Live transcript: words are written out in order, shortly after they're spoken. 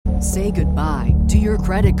Say goodbye to your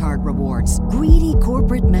credit card rewards. Greedy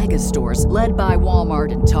corporate mega stores, led by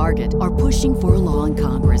Walmart and Target, are pushing for a law in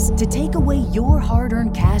Congress to take away your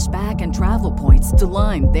hard-earned cash back and travel points to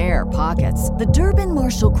line their pockets. The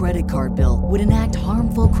Durbin-Marshall credit card bill would enact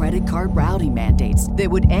harmful credit card routing mandates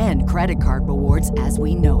that would end credit card rewards as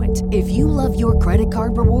we know it. If you love your credit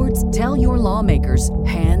card rewards, tell your lawmakers,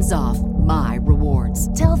 hands off my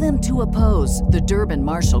rewards. Tell them to oppose the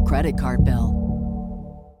Durbin-Marshall credit card bill.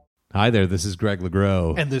 Hi there, this is Greg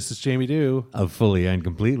LeGros. And this is Jamie Dew. Of Fully and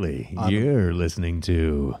Completely. You're listening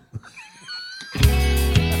to...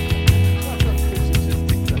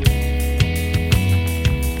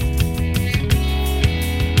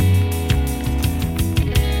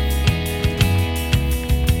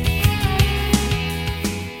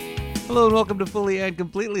 Hello and welcome to Fully and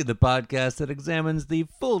Completely, the podcast that examines the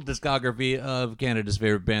full discography of Canada's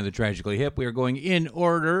favorite band, The Tragically Hip. We are going in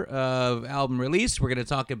order of album release. We're going to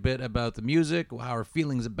talk a bit about the music, how our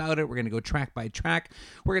feelings about it. We're going to go track by track.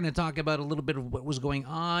 We're going to talk about a little bit of what was going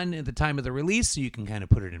on at the time of the release so you can kind of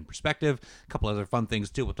put it in perspective. A couple other fun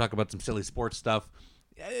things too. We'll talk about some silly sports stuff.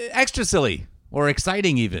 Extra silly or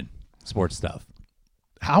exciting even sports stuff.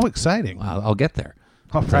 How exciting. I'll get there.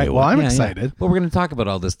 All right. Well, I'm excited. Yeah. Well, we're going to talk about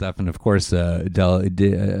all this stuff and, of course, a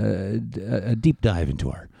deep dive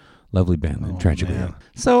into our lovely band, Tragically Hip.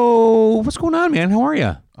 So, what's going on, man? How are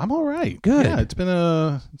you? I'm all right. Good. Yeah, it's been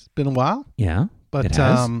a while. Yeah, but it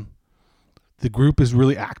has. The group is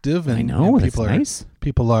really active, and I know, and that's nice.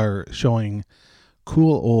 People are showing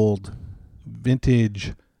cool old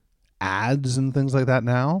vintage ads and things like that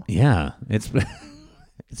now. Yeah, it's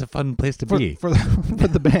a fun place to be for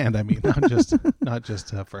the band. I mean, not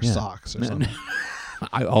just for socks or something.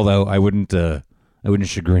 Although I wouldn't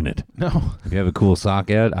chagrin it. No. If you have a cool sock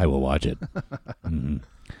ad, I will watch it. Mm-hmm.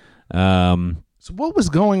 So what was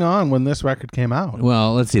going on when this record came out?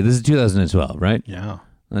 Well, let's see. This is 2012, right? Yeah.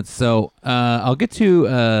 I'll get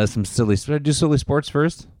to some silly. Should I do silly sports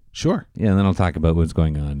first? Sure. Yeah, and then I'll talk about what's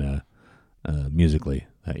going on musically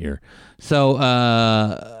that year.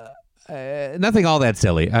 So. Nothing all that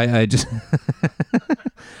silly. I just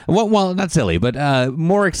well, not silly, but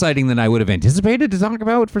more exciting than I would have anticipated to talk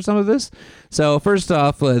about for some of this. So first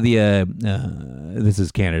off, this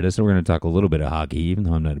is Canada, so we're going to talk a little bit of hockey, even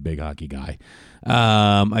though I'm not a big hockey guy.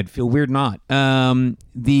 I'd feel weird not.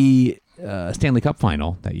 The Stanley Cup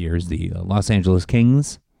final that year is the Los Angeles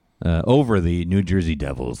Kings over the New Jersey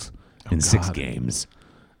Devils in 6 games.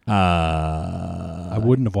 I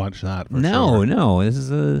wouldn't have watched that. For no, sure. No.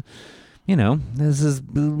 This is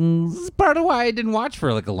part of why I didn't watch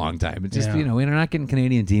for like a long time. It's just, we're not getting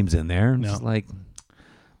Canadian teams in there. It's just like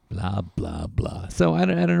blah, blah, blah. So I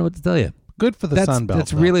don't know what to tell you. Good for the Sun Belt.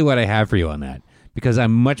 That's really what I have for you on that, because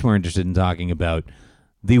I'm much more interested in talking about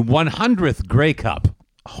the 100th Grey Cup.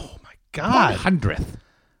 Oh, my God. 100th.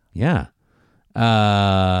 Yeah.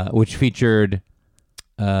 Which featured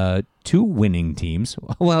 2 winning teams.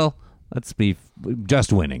 Well, let's be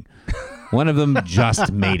just winning. One of them just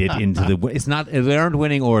made it into the. It's not. They aren't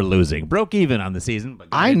winning or losing. Broke even on the season. But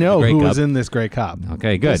I know who was in this Grey Cup.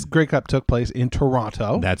 Okay, good. This Grey Cup took place in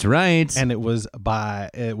Toronto. That's right. And it was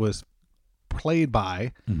played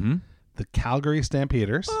by the Calgary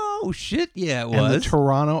Stampeders. Oh shit! Yeah, it was. And the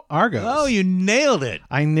Toronto Argos. Oh, you nailed it.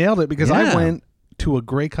 I nailed it because I went to a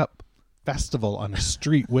Grey Cup festival on a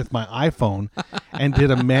street with my iPhone and did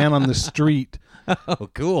a man on the street. Oh,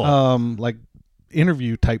 cool. Like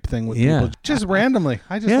interview type thing with people just randomly.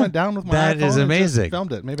 I just went down with my iPhone. That is amazing. And just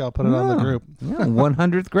filmed it. Maybe I'll put it on the group.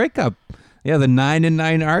 100th Grey Cup. Yeah, the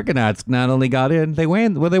 9-9 Argonauts not only got in, they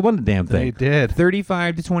won. Well, they won the damn thing. They did.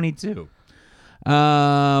 35-22.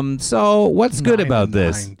 So what's good about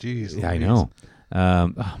this? Jeez, yeah, I know.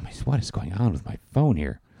 What is going on with my phone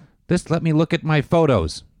here? Let me look at my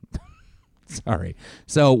photos. Sorry.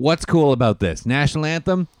 So what's cool about this? National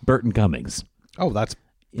anthem, Burton Cummings. Oh, that's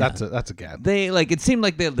a get. It seemed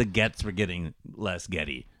like the gets were getting less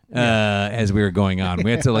getty as we were going on.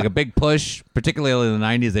 We had to a big push, particularly in the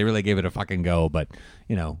 90s. They really gave it a fucking go, but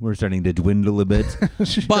we're starting to dwindle a bit.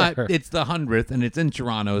 Sure. But it's the 100th and it's in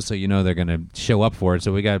Toronto, so they're going to show up for it.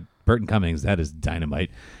 So we got Burton Cummings. That is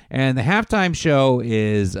dynamite. And the halftime show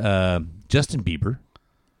is Justin Bieber.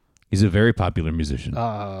 He's a very popular musician.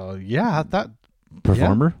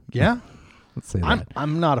 Performer. Yeah. Let's say that.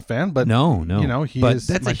 I'm not a fan, but no. That's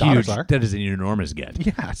a huge. That is an enormous get.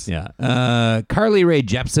 Yes. Yeah. Carly Rae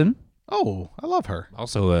Jepsen. Oh, I love her.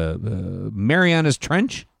 Also, Marianas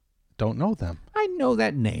Trench. Don't know them. I know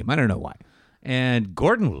that name. I don't know why. And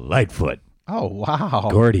Gordon Lightfoot. Oh wow,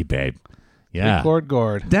 Gordy, babe. Yeah, Big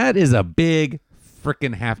Gord. That is a big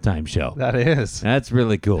freaking halftime show. That is. That's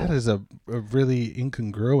really cool. That is a really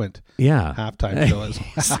incongruent Yeah. halftime show as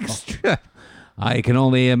well. I can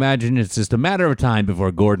only imagine it's just a matter of time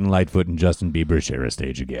before Gordon Lightfoot and Justin Bieber share a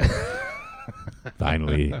stage again.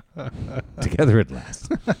 Finally, together at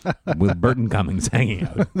last, with Burton Cummings hanging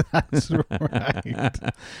out. That's right.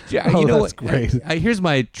 Yeah, Oh, you know that's what? great. Here's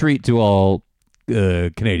my treat to all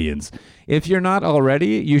Canadians. If you're not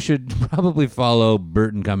already, you should probably follow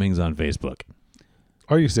Burton Cummings on Facebook.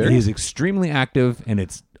 Are you serious? He's extremely active, and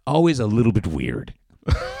it's always a little bit weird.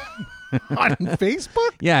 On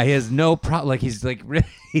Facebook? Yeah, he has no problem. Like he's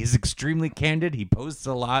extremely candid. He posts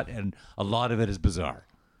a lot, and a lot of it is bizarre.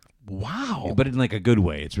 Wow. But in like a good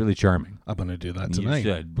way. It's really charming. I'm going to do that You tonight.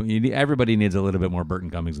 should. Everybody needs a little bit more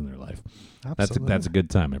Burton Cummings in their life. Absolutely. That's a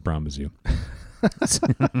good time, I promise you.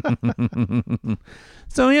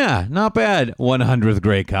 So yeah, not bad. 100th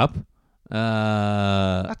Grey Cup.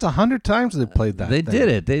 That's 100 times they've played that. They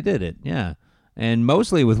thing. did it. Yeah, and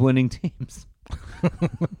mostly with winning teams.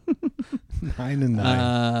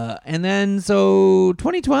 9-9. And then so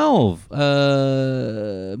 2012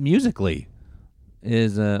 musically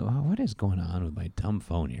is what is going on with my dumb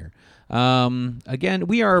phone here? Again,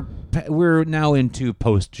 we're now into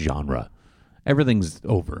post genre. Everything's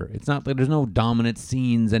over. It's not like there's no dominant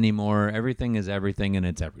scenes anymore. Everything is everything, and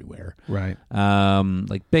it's everywhere. Right.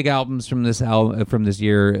 Like big albums from this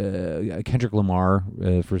year. Kendrick Lamar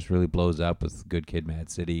first really blows up with Good Kid,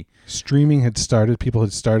 Mad City. Streaming had started. People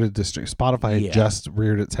had started to stream. Spotify had just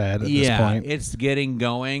reared its head at this point. It's getting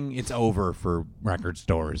going. It's over for record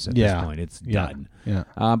stores at this point. It's done. Yeah.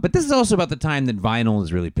 But this is also about the time that vinyl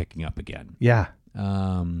is really picking up again. Yeah.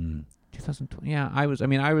 2020. Yeah, I was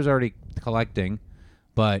already collecting,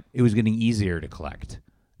 but it was getting easier to collect.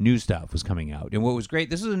 New stuff was coming out, and what was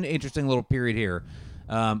great. This is an interesting little period here.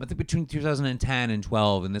 I think between 2010 and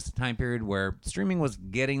 12, in this time period where streaming was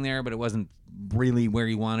getting there, but it wasn't really where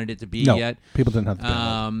you wanted it to be yet. People didn't have the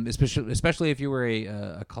bandwidth. Especially if you were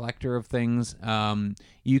a collector of things.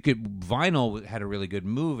 Vinyl had a really good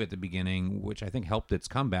move at the beginning, which I think helped its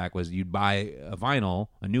comeback. Was you'd buy a vinyl,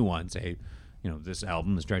 a new one, say. This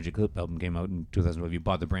album, this Tragic Clip album came out in 2012. You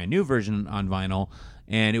bought the brand new version on vinyl,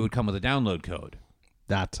 and it would come with a download code.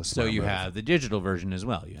 That's a smart So you move. have the digital version as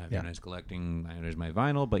well. You have your nice collecting, there's my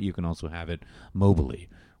vinyl, but you can also have it mobily,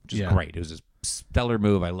 which is great. It was a stellar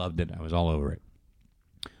move. I loved it. I was all over it.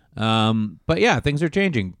 But yeah, things are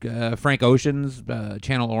changing. Frank Ocean's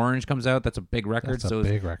Channel Orange comes out. That's a big record. That's a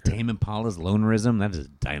big record. Tame Impala's Lonerism. That is a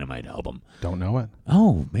dynamite album. Don't know it.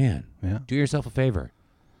 Oh, man. Yeah. Do yourself a favor.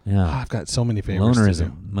 Yeah. I've got so many favorites to do.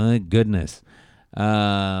 Lonerism. My goodness.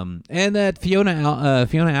 And that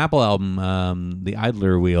Fiona Apple album, The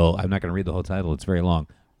Idler Wheel. I'm not going to read the whole title. It's very long.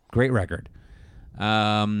 Great record.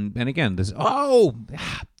 And again,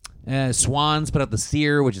 Swans put out The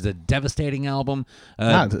Seer, which is a devastating album.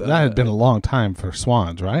 That had been a long time for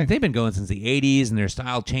Swans, right? They've been going since the 80s, and their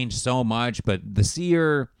style changed so much. But The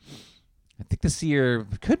Seer, I think The Seer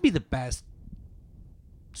could be the best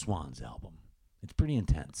Swans album. It's pretty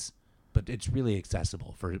intense, but it's really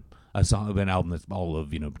accessible for a song of an album that's all of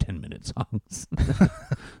 10-minute songs.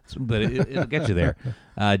 But it'll get you there.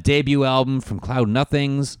 Debut album from Cloud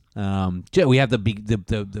Nothings. We have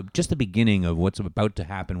just the beginning of what's about to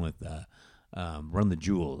happen with Run the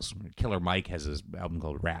Jewels. Killer Mike has this album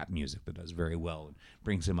called Rap Music that does very well and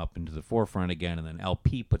brings him up into the forefront again. And then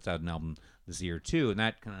LP puts out an album this year too, and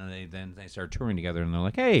that they start touring together, and they're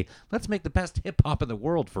like, "Hey, let's make the best hip hop in the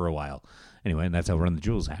world for a while." Anyway, and that's how Run the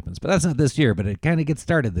Jewels happens. But that's not this year, but it kind of gets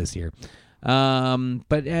started this year.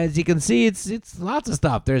 But as you can see, it's lots of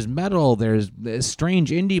stuff. There's metal, there's strange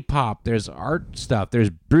indie pop, there's art stuff. There's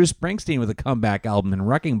Bruce Springsteen with a comeback album and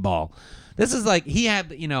Wrecking Ball. This is like he had,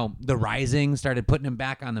 The Rising started putting him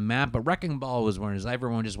back on the map, but Wrecking Ball was when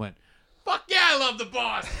everyone just went, "Fuck yeah, I love the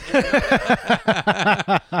boss."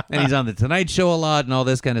 And he's on the Tonight Show a lot and all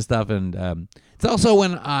this kind of stuff. And it's also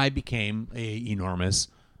when I became an enormous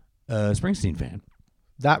Springsteen fan.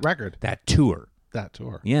 That record. That tour.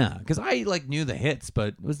 Yeah, because I knew the hits, but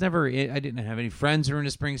it was never. I didn't have any friends who were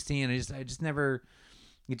into Springsteen. I just never.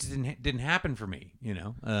 It just didn't happen for me.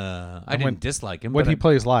 I didn't dislike him. When he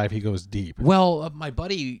plays live, he goes deep. Well, my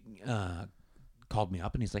buddy called me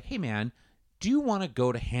up and he's like, "Hey man, do you want to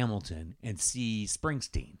go to Hamilton and see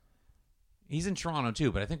Springsteen?" He's in Toronto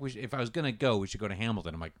too, but I think if I was gonna go, we should go to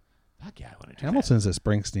Hamilton. I'm like, "Fuck yeah, I want to do Hamilton's a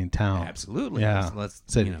Springsteen town." Absolutely. Yeah. Let's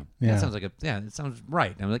City. That sounds like it sounds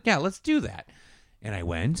right. And I'm like, yeah, let's do that. And I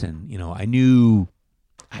went, and I knew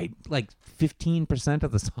 15%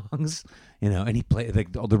 of the songs, and he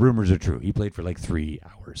played, all the rumors are true. He played for 3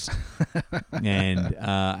 hours. And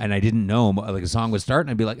I didn't know, a song would start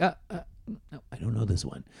and I'd be like, no, I don't know this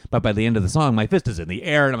one. But by the end of the song, my fist is in the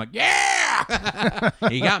air, and I'm like, yeah!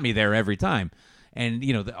 He got me there every time. And,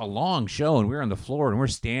 a long show, and we're on the floor, and we're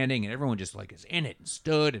standing, and everyone just, is in it and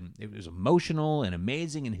stood, and it was emotional and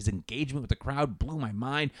amazing, and his engagement with the crowd blew my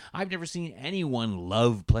mind. I've never seen anyone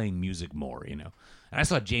love playing music more, And I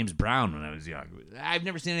saw James Brown when I was young. I've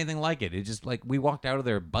never seen anything like it. It just, we walked out of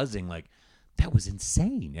there buzzing, that was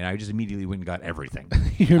insane. And I just immediately went and got everything.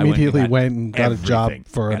 You immediately went and got everything. A job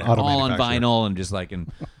for an auto all on manufacturer. vinyl, and just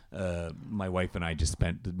my wife and I just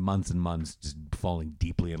spent months and months just falling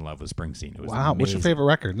deeply in love with Springsteen. It was Wow. What's your amazing. favorite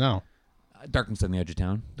record? No. Darkness on the Edge of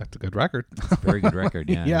Town. That's a good record. It's a very good record.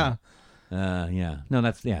 Yeah. Yeah. No,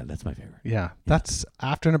 that's my favorite. Yeah. That's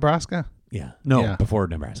after Nebraska? Yeah. No, Yeah. before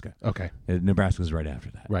Nebraska. Okay. Nebraska was right after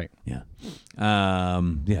that. Right. Yeah.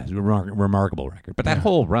 It's a remarkable record. But that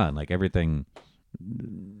whole run, everything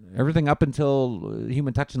up until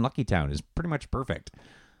Human Touch and Lucky Town is pretty much perfect.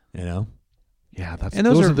 Yeah, And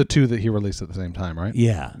those those are are the two that he released at the same time, right?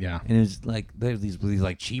 Yeah. Yeah. And it's there's these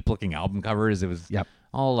cheap looking album covers. It was Yep.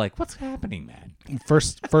 all what's happening, man?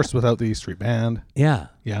 First without the E Street Band. Yeah.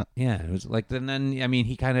 Yeah. Yeah. It was and then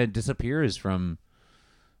he kind of disappears from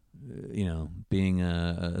being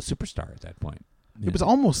a superstar at that point. It was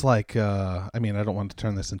almost like I don't want to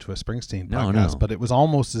turn this into a Springsteen No, podcast, no. but it was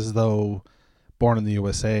almost as though Born in the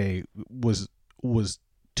USA was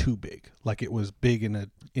too big. Like it was big in a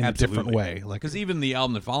different way. Because even the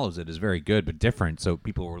album that follows it is very good but different. So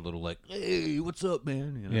people were a little hey, what's up,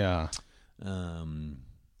 man? Yeah.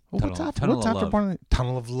 What's after Tunnel of Love. Born in the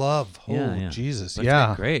Tunnel of Love? Oh, Yeah. Jesus. But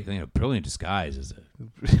Yeah. it's great. Brilliant Disguise is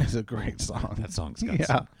It's a great song. that song's got Yeah.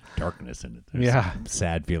 some darkness in it. There's Yeah. some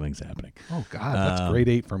sad feelings happening. Oh God, that's grade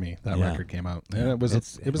 8 for me. That yeah. record came out. And Yeah. it was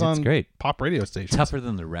It's on great. pop radio stations. Tougher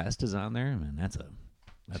Than the Rest is on there. Man, that's a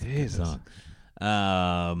good Jesus. song.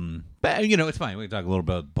 But it's fine. We can talk a little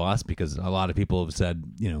about Boss because a lot of people have said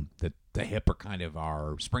that the hip are kind of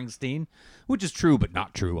our Springsteen, which is true but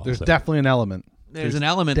not true. Also. There's definitely an element. There's an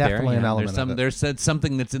element definitely there. an element of it. There's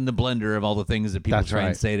something that's in the blender of all the things that people That's try and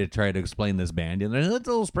right. say to try to explain this band. And it's a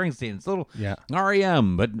little Springsteen. It's a little Yeah.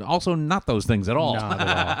 REM, but also not those things at all. Not at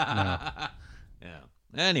all. No.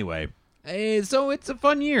 Yeah. Anyway, so it's a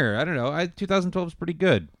fun year. I don't know. 2012 is pretty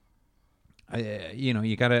good.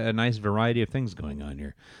 You got a nice variety of things going on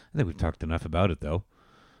here. I think we've talked enough about it, though.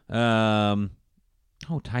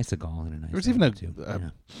 Ty Segall in a nice. There was even too.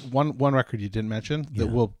 one record you didn't mention that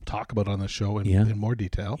Yeah. we'll talk about on the show in, Yeah. in more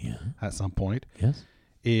detail Yeah. at some point. Yes.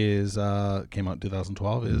 Is came out in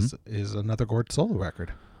 2012 is another Gord solo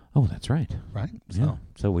record, Oh, that's right. right? Yeah.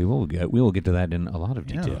 So we will get to that in a lot of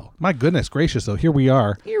detail. My goodness gracious, though, here we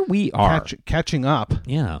are Here we are. catching up,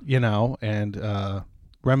 Yeah. and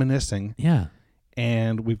reminiscing, Yeah.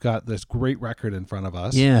 and we've got this great record in front of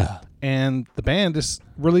us. Yeah. And the band is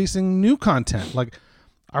releasing new content. Like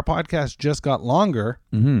our podcast just got longer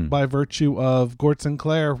by virtue of Gord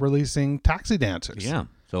Sinclair releasing Taxi Dancers. Yeah.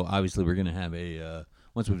 So obviously we're gonna have a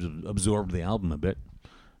once we've absorbed the album a bit,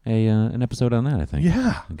 an episode on that. I think.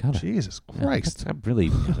 Yeah. I got it. Jesus Yeah, Christ.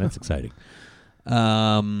 that's exciting.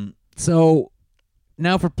 So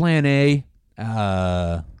now for Plan A.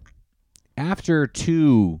 After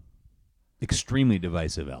two extremely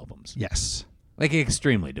divisive albums. Yes.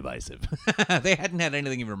 Extremely divisive. They hadn't had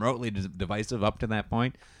anything even remotely divisive up to that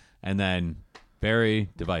point, and then very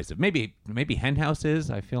divisive. Maybe Hen House is.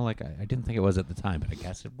 I feel like I didn't think it was at the time, but I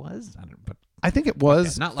guess it was. I think it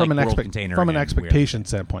was not from like an World Container from an and expectation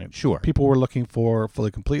standpoint. Sure. People were looking for Fully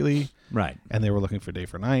Completely, Right. and they were looking for Day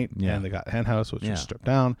for Night, Yeah. and they got Hen House, which Yeah. was stripped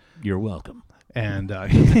down. You're welcome. And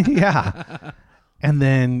yeah. And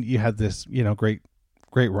then you had this, great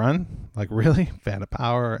run, really, Fan of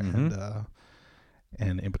Power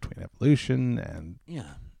and In Between Evolution and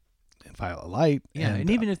Yeah. Violet Light. Yeah. And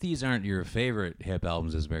even if these aren't your favorite hip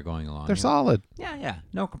albums as we're going along, they're solid. Yeah.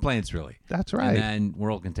 No complaints really. That's right. And then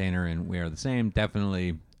World Container and We Are the Same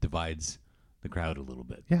definitely divides the crowd a little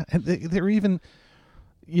bit. Yeah, and they're even,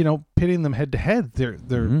 pitting them head to head.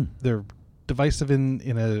 They're divisive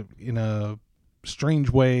in a strange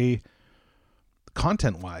way,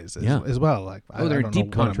 content wise as well. They're in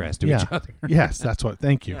deep contrast to each other. Yes, that's what.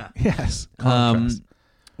 Thank you. Yeah. Yes, contrast.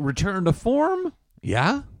 Return to form.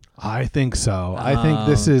 Yeah. I think so. I think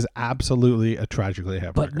this is absolutely a Tragically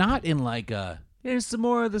Hip But record. not in here's some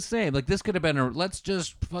more of the same. This could have been let's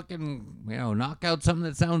just fucking, knock out something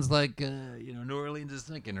that sounds like, New Orleans is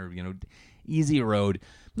thinking or, Easy Road.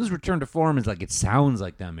 This Return to Form is it sounds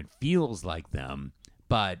like them. It feels like them.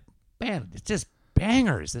 But, man, it's just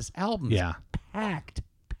bangers. This album's packed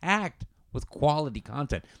with quality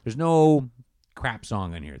content. There's no crap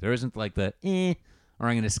song on here. There isn't the or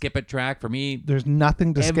I'm going to skip a track. For me, There's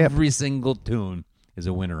nothing to skip. every single tune is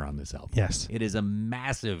a winner on this album. Yes. It is a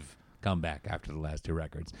massive comeback after the last two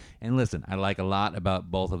records. And listen, I like a lot about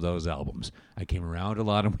both of those albums. I came around a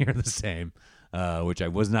lot on We Are the Same, which I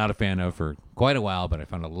was not a fan of for quite a while, but I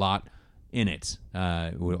found a lot in it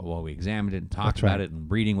while we examined it and talked That's right. about it and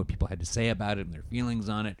reading what people had to say about it and their feelings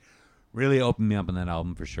on it. Really opened me up on that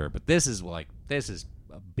album for sure. But this is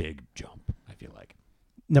a big jump, I feel like.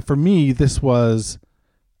 Now, for me, this was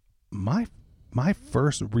my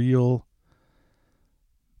first real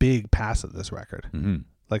big pass at this record. Mm-hmm.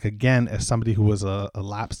 Like, again, as somebody who was a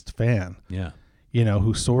lapsed fan, Yeah.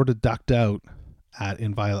 who sort of ducked out at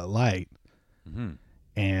In Violet Light Mm-hmm.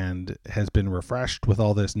 and has been refreshed with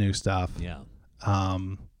all this new stuff. Yeah.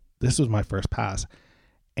 This was my first pass.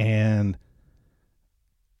 And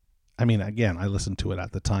I mean, again, I listened to it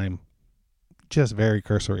at the time, just very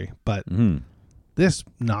cursory, but Mm-hmm. this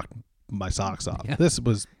knocked my socks off. Yeah. This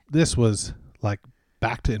was like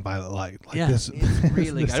back to In Violet Light. Like Yeah, this, it's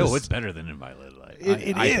really this good. is- It's better than In Violet Light.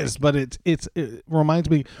 It I is, think. but it reminds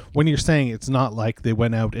me when you're saying it's not like they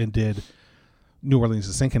went out and did New Orleans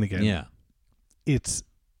is Sinking Again. Yeah. It's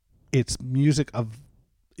music of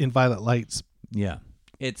In Violet Light's Yeah.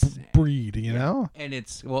 It's breed, you know? and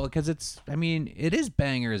it's because it is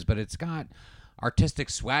bangers, but it's got artistic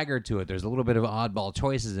swagger to it. There's a little bit of oddball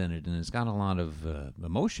choices in it, and it's got a lot of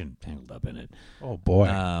emotion tangled up in it. Oh boy.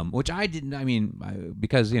 Which I didn't. I mean,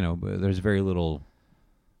 because there's very little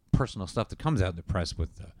personal stuff that comes out in the press with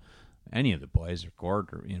any of the boys or Gord,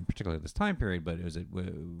 or in particular this time period. But it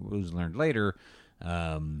was learned later.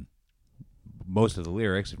 Most of the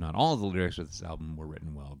lyrics, if not all of the lyrics of this album, were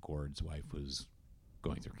written while Gord's wife was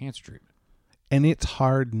going through cancer treatment. And it's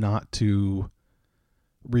hard not to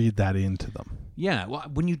read that into them. Yeah, well,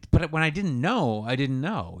 when I didn't know,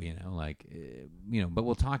 but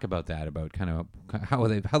we'll talk about that, about kind of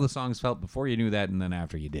how the songs felt before you knew that, and then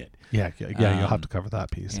after you did. Yeah, you'll have to cover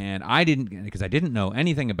that piece. And I didn't, because I didn't know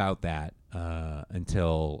anything about that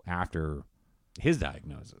until after his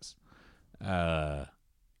diagnosis.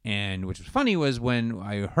 And which was funny was when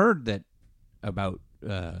I heard that about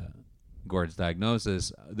Gord's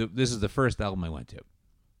diagnosis. This is the first album I went to.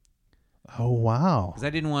 Oh wow. Because I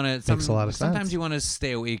didn't want to. Makes a lot of Sometimes sense. you want to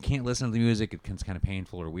stay away. You can't listen to the music. It's kind of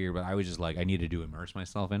painful or weird. But I was just like, I needed to immerse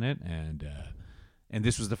myself in it, and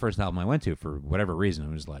this was the first album I went to for whatever reason.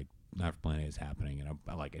 It was like Not for Planet is happening, and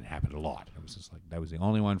I like it happened a lot. It was just like that was the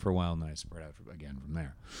only one for a while, and then I spread out again from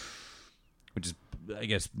there, which is, I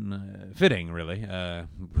guess, fitting really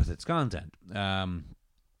with its content.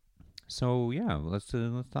 So yeah, let's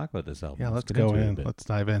talk about this album. Yeah, let's get go into it a in. bit. Let's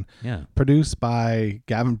dive in. Yeah. Produced by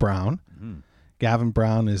Gavin Brown. Mm-hmm. Gavin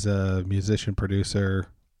Brown is a musician producer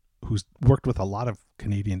who's worked with a lot of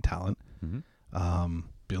Canadian talent, Mm-hmm.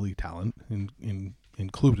 Billy talent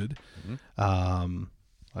included. Mm-hmm.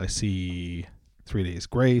 I see 3 Days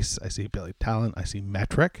Grace. I see Billy talent. I see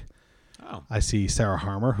Metric. Oh. I see Sarah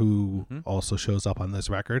Harmer, who Mm-hmm. also shows up on this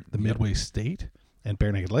record, The Yep. Midway State, and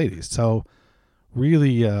Bare Naked Ladies. So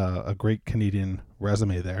really a great Canadian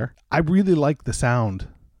resume there. I really like the sound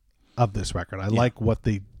of this record. I like what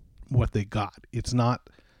they got. It's not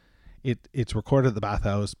it's recorded at the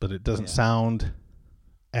Bathhouse, but it doesn't sound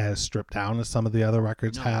as stripped down as some of the other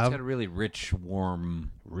records No, have. it's got a really rich,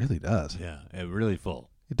 warm. It really does. Yeah, really full.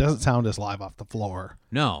 It doesn't sound as live off the floor.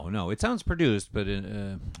 No, it sounds produced, but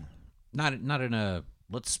not in a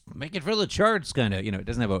let's make it for the charts kind of. It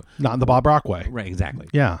doesn't have a Not in the Bob Rock way. right exactly.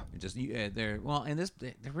 Yeah. It just they're and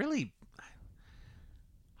they're really.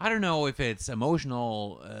 I don't know if it's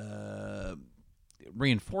emotional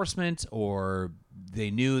reinforcement or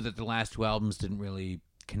they knew that the last two albums didn't really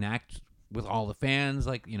connect with all the fans,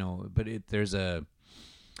 but there's an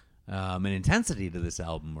intensity to this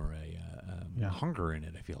album or a hunger in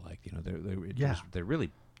it. I feel like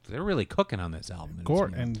they're really cooking on this album. And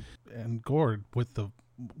Gord it's, and Gord with the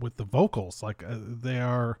vocals, like they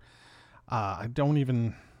are. I don't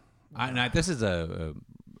even. this is an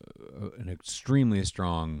extremely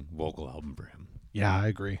strong vocal album for him. Yeah, I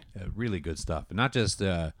agree. Really good stuff, and not just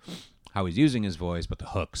how he's using his voice, but the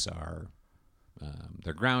hooks are.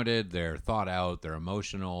 They're grounded, they're thought out, they're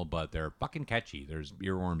emotional, but they're fucking catchy. There's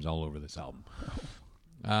earworms all over this album.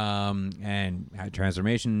 And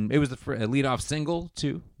Transformation, it was the lead-off single,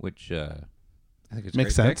 too, which I think it's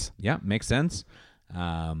Makes great pick. sense. Yeah, makes sense.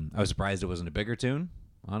 I was surprised it wasn't a bigger tune,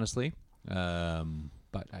 honestly.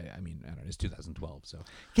 But, I mean, I don't know, it's 2012, so.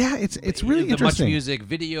 Yeah, it's really the interesting. Much Music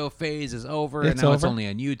video phase is over, It's and now it's over. only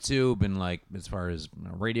on YouTube, and, as far as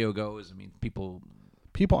radio goes, I mean, people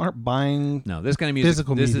People aren't buying. No, this kind of music.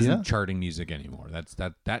 Physical this media. isn't charting music anymore.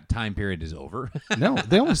 That time period is over. No,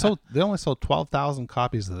 they only sold 12,000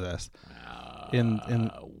 copies of this in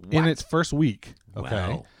its first week. Okay,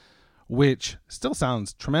 Wow. which still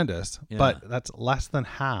sounds tremendous, Yeah. but that's less than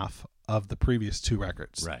half of the previous 2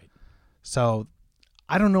 records. Right. So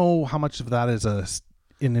I don't know how much of that is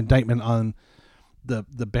an indictment on the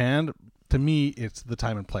band. To me, it's the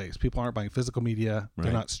time and place. People aren't buying physical media. They're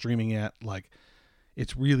Right. not streaming it. Like,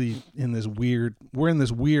 it's really we're in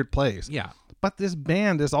this weird place. Yeah. But this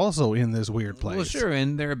band is also in this weird place. Well, sure,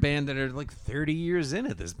 and they're a band that are like 30 years in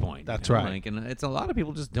at this point. That's you know, right. Like, and it's a lot of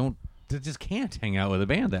people they just can't hang out with a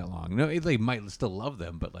band that long. No, they might still love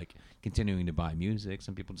them, but like continuing to buy music,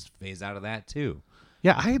 some people just phase out of that too.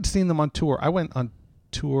 Yeah, I had seen them on tour. I went on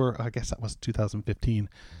tour, I guess that was 2015,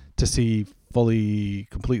 to see Fully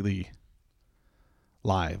Completely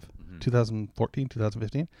live. 2014,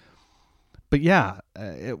 2015. But yeah,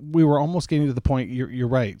 we were almost getting to the point, you're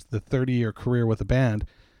right, the 30-year career with a band,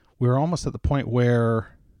 we were almost at the point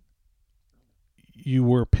where you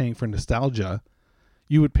were paying for nostalgia.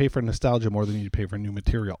 You would pay for nostalgia more than you'd pay for new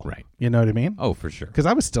material. Right. You know what I mean? Oh, for sure. Because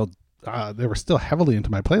I was still, they were still heavily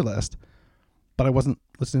into my playlist, but I wasn't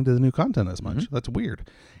listening to the new content as much. That's weird.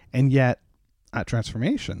 And yet, at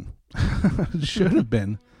Transformation, should have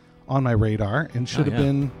been on my radar and should have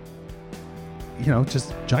been,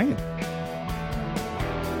 just giant.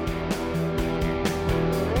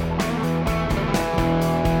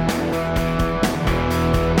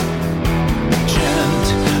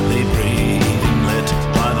 Gently breathing, lit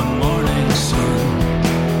by the morning sun.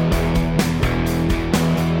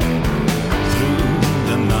 Through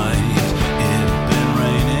the night, it's been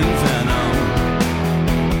raining venom.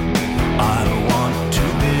 I want to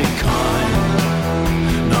be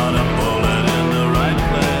kind, not a bullet in the right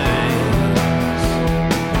place,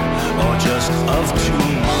 or just of 2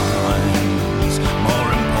 minds,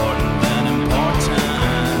 more important than important.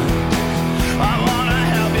 I wanna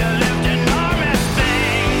help you lift enormous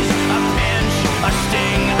things. A pinch, a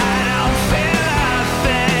sting, I don't feel a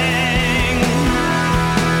thing.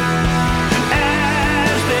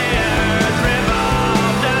 As the earth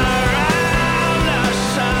revolved around the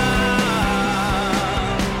sun.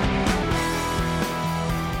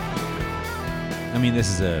 I mean,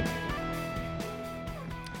 this is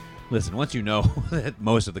listen, once you know that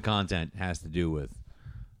most of the content has to do with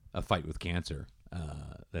a fight with cancer,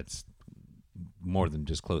 that's more than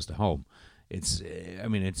just close to home. It's I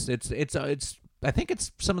think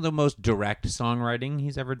it's some of the most direct songwriting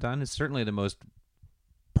he's ever done. It's certainly the most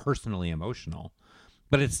personally emotional,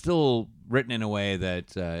 but it's still written in a way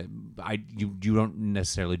that you don't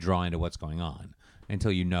necessarily draw into what's going on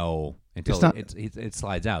until you know. Until it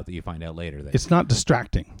slides out that you find out later that It's not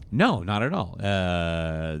distracting. no, not at all.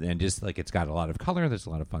 And just like it's got a lot of color. There's a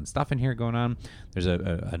lot of fun stuff in here going on. There's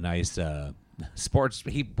a nice sports.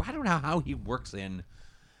 I don't know how he works in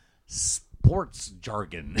sports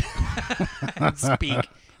jargon and speak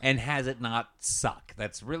and has it not suck.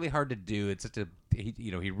 That's really hard to do. It's such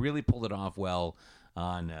he really pulled it off well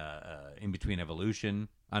on In Between Evolution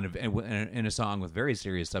in a song with very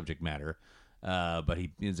serious subject matter. But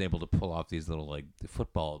he is able to pull off these little like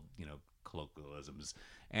football, colloquialisms,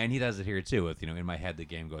 and he does it here too. With in my head the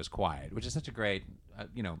game goes quiet, which is such a great,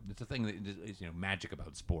 it's a thing that is magic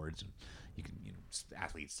about sports. You can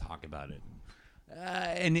athletes talk about it,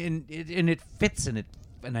 and it fits and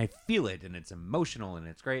I feel it and it's emotional and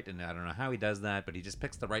it's great. And I don't know how he does that, but he just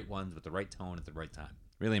picks the right ones with the right tone at the right time.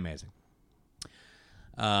 Really amazing.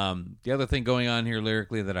 The other thing going on here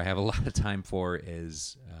lyrically that I have a lot of time for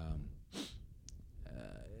is.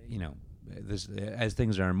 As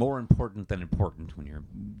things are more important than important when you're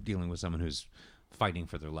dealing with someone who's fighting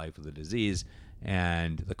for their life with a disease.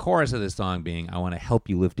 And the chorus of this song being, I want to help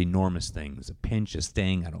you lift enormous things, a pinch, a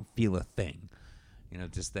sting, I don't feel a thing.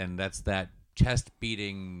 Just then that's that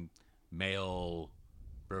chest-beating male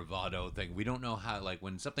bravado thing. We don't know how, like,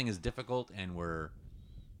 when something is difficult and we're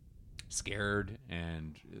scared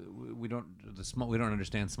and we don't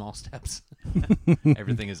understand small steps.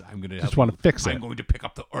 Everything is I'm going to Just want to fix it. I'm going to pick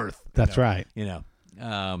up the earth. That's right. And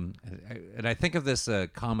I think of this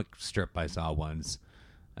comic strip I saw once.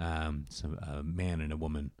 A man and a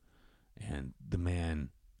woman, and the man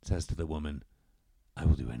says to the woman, "I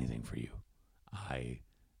will do anything for you. I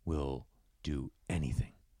will do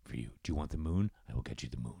anything for you. Do you want the moon? I will get you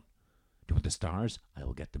the moon. Do you want the stars? I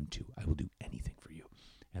will get them too. I will do anything for you."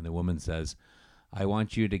 And the woman says, "I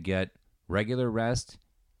want you to get regular rest,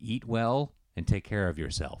 eat well, and take care of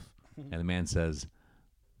yourself." And the man says,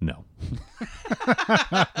 "No."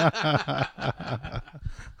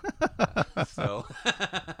 So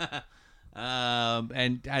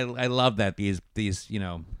And I love that these you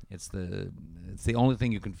know, it's the only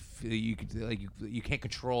thing you can't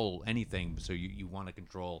control anything, so you want to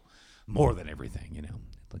control more than everything, you know,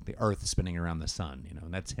 like the earth spinning around the sun, you know,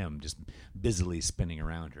 and that's him just busily spinning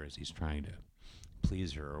around her as he's trying to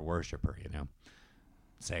please her or worship her, you know,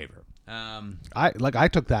 save her. I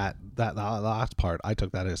took that last part. I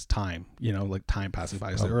took that as time, you know, like time passing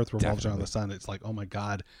by. As the earth revolves around the sun, it's like, oh my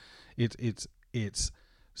God, it's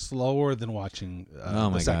slower than watching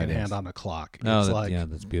the second hand on a clock. It's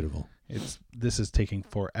that's beautiful. This is taking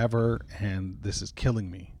forever, and this is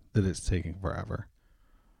killing me that it's taking forever.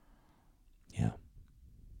 Yeah,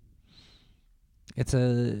 it's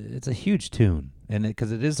a huge tune, and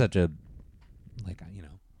because it is such a, like, you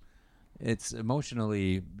know, it's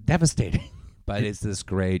emotionally devastating, but it's this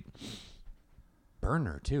great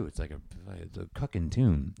burner too. It's like it's a cooking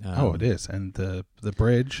tune. It is, and the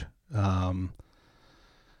bridge,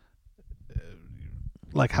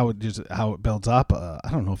 like how it builds up. I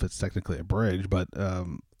don't know if it's technically a bridge, but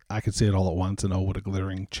I could see it all at once and what a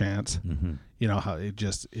glittering chance. Mm-hmm. You know how it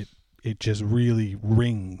just really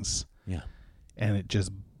rings. Yeah, and it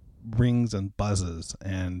just rings and buzzes,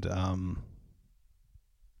 and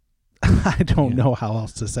I don't know how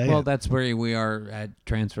else to say it. Well, that's where we are at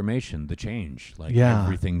transformation, the change. Like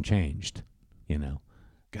everything changed, you know.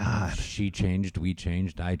 God, she changed, we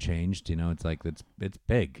changed, I changed. You know, it's like it's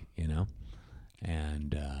big, you know,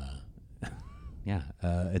 and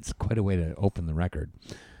it's quite a way to open the record.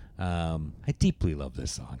 I deeply love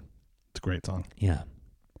this song. It's a great song. Yeah,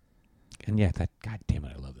 and God damn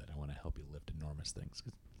it, I love that. I want to help you lift enormous things.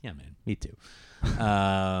 Yeah, man, me too.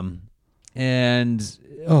 And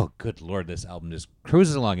oh, good Lord, this album just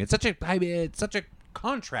cruises along. It's such a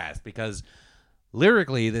contrast because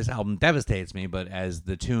lyrically this album devastates me, but as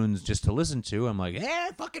the tunes just to listen to, I'm like,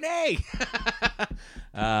 fucking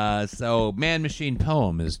A. So Man Machine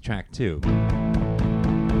Poem is track 2.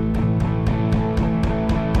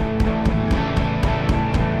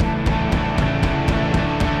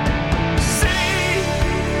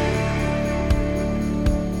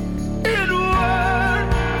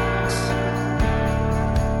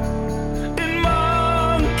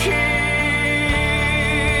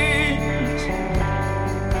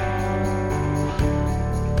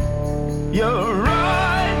 You're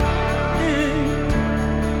right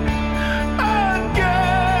again,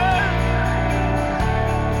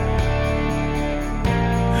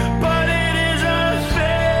 but it is a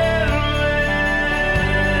feeling.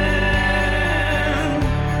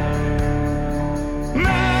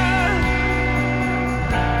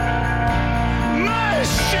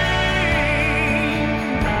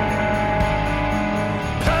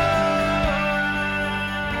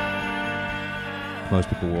 Most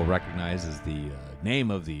people will recognize as the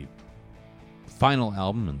name of the final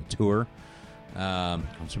album and the tour,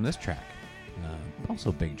 comes from this track.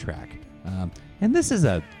 Also a big track. And this is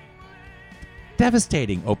a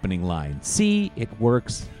devastating opening line. See, it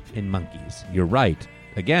works in monkeys. You're right,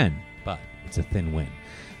 again, but it's a thin win.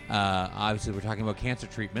 Obviously, we're talking about cancer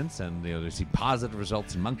treatments, and they see positive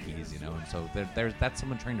results in monkeys, and so that's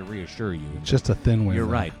someone trying to reassure you. Just a thin win. You're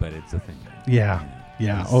right, but it's a thin win. Yeah.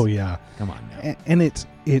 Yeah. Oh, yeah. Come on now. And it's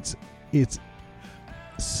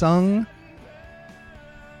sung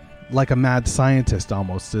like a mad scientist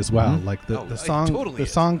almost as well. Mm-hmm. Like the song, totally the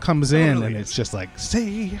is. song comes Totally in and is. it's just like,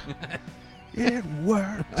 see, it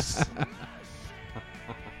works.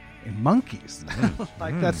 In monkeys,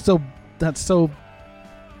 like that's so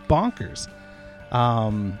bonkers.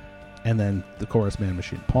 And then the chorus, Man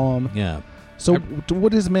Machine Poem. Yeah. So,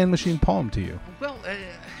 what is Man Machine Poem to you? Well,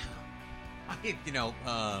 I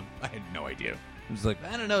had no idea. I was like,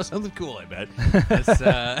 I don't know, something cool, I bet.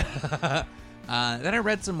 Then I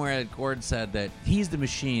read somewhere that Gord said that he's the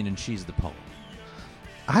machine and she's the poem.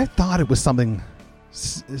 I thought it was something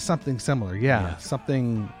similar. Yeah.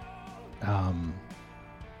 Something,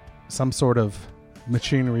 some sort of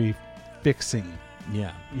machinery fixing.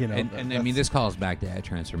 Yeah. And I mean, this calls back to that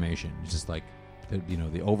transformation. It's just like,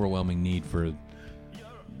 the overwhelming need for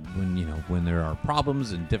when there are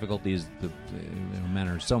problems and difficulties, men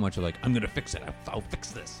are so much like, I'm going to fix it. I'll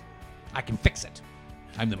fix this. I can fix it.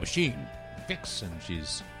 I'm the machine. Fix. And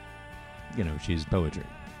she's poetry.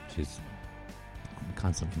 She's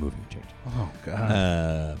constantly moving and changing. Oh,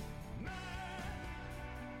 God.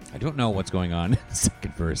 I don't know what's going on in the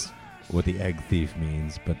second verse, what the egg thief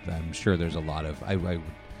means, but I'm sure there's a lot of...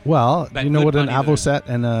 Well, That you know good what an pun either.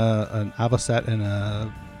 avocet and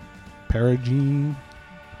a peregrine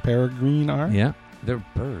are? Yeah, they're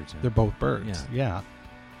birds. They're both birds. Yeah. Yeah.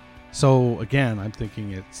 So again, I'm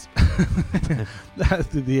thinking it's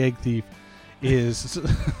the egg thief is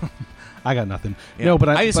I got nothing. Yeah. No, but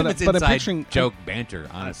I assume it's I'm inside picturing joke banter.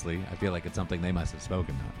 Honestly, I feel like it's something they must have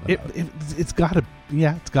spoken about. it's got to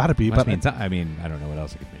it's got to be. Must But mean I mean, I don't know what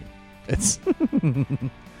else it could mean. It's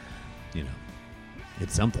you know,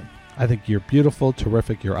 it's something. I think you're beautiful,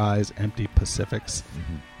 terrific. Your eyes, empty Pacifics.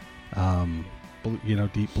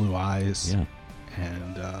 Deep blue eyes. Yeah.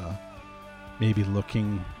 And maybe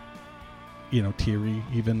looking, teary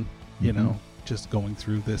even. Just going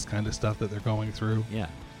through this kind of stuff that they're going through. Yeah.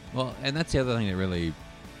 Well, and that's the other thing that really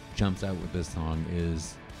jumps out with this song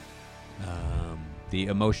is the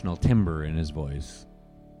emotional timbre in his voice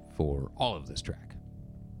for all of this track.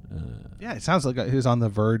 Yeah, it sounds like he's on the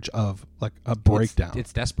verge of like a breakdown.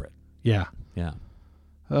 It's desperate. Yeah. Yeah.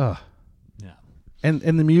 Ugh. Yeah. And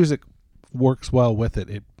the music works well with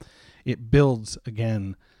it. It builds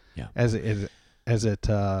again. Yeah. As the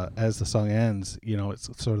song ends,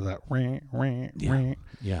 it's sort of that ring.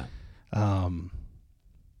 Yeah.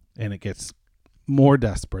 And it gets more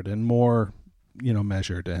desperate and more,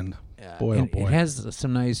 measured. And boy, oh boy, it has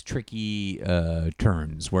some nice tricky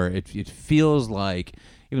turns where it feels like,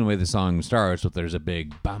 even the way the song starts, with there's a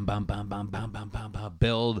big bam bam bam bam bam bam bam bam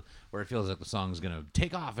build where it feels like the song's gonna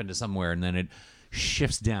take off into somewhere, and then it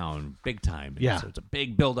shifts down big time. Yeah. So it's a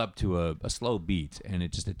big build up to a slow beat, and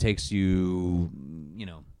it takes you,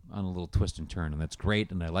 on a little twist and turn, and that's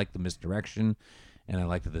great. And I like the misdirection, and I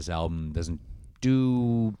like that this album doesn't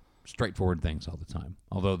do straightforward things all the time.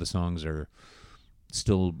 Although the songs are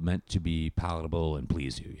still meant to be palatable and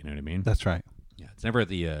please you. You know what I mean? That's right. Yeah, it's never at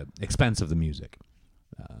the expense of the music,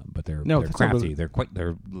 but they're that's crafty. They're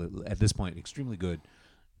at this point extremely good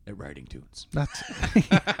at writing tunes. That's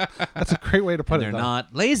that's a great way to put And it. they're though.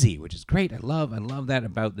 not lazy, which is great. I love that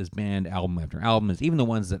about this band, album after album. Is even the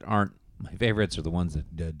ones that aren't my favorites or the ones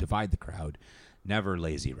that divide the crowd, never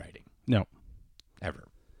lazy writing, No. ever.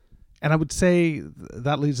 And I would say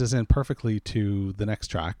that leads us in perfectly to the next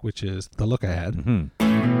track, which is The Look Ahead.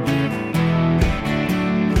 Mm-hmm.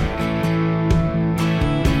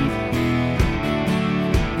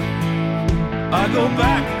 I go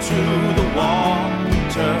back to the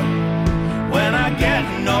water when I get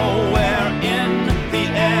nowhere in the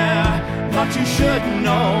air. But you should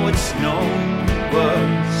know it's no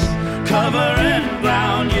words covering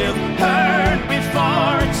ground you've heard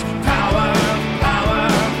before. It's power, power,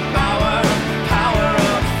 power, power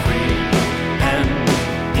of free and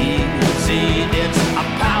easy. It's a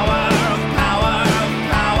power of power,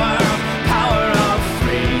 power, power of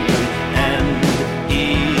free and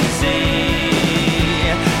easy.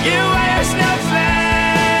 You wear snowflake,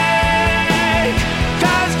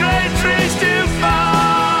 'cause great trees do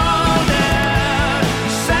fall down,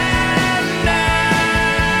 sanding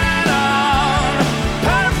on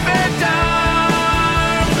perfect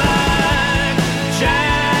arms like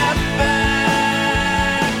Jeff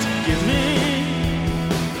Beck. Give me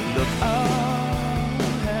the look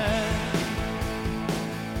ahead.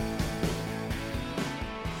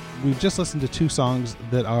 We've just listened to two songs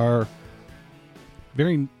that are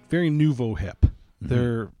very, very nouveau hip.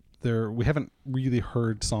 We haven't really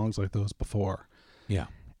heard songs like those before. Yeah.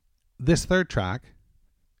 This third track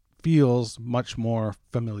feels much more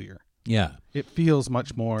familiar. Yeah. It feels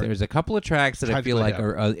much more. There's a couple of tracks that I feel like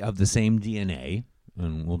Tragically are of the same DNA,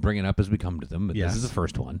 and we'll bring it up as we come to them, but Yes. this is the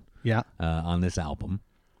first one Yeah. on this album.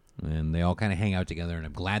 And they all kind of hang out together, and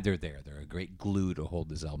I'm glad they're there. They're a great glue to hold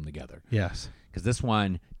this album together. Yes. Because this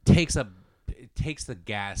one takes the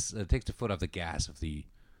foot off the gas of the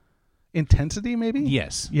Intensity, maybe?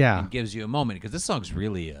 yes, Yeah. and gives you a moment, because this song's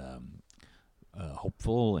really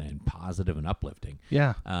hopeful and positive and uplifting.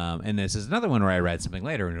 Yeah. And this is another one where I read something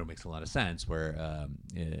later, and it makes a lot of sense, where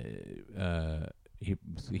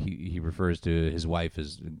he refers to his wife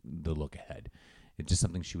as the look ahead. It's just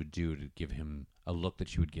something she would do to give him a look that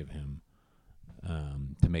she would give him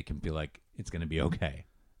to make him feel like it's going to be okay,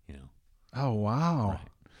 Oh, wow.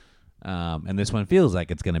 Right. And this one feels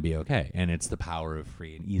like it's going to be okay, and it's the power of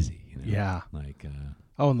free and easy. Yeah. Like,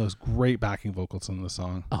 Oh, and those great backing vocals in the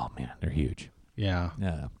song. oh man, they're huge. Yeah.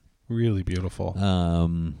 Yeah. Really beautiful.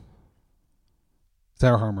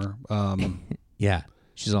 Sarah Harmer. Yeah,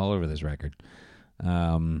 she's all over this record.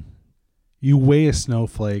 You weigh a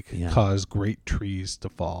snowflake, Yeah. cause great trees to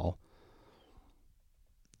fall.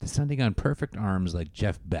 Descending on perfect arms like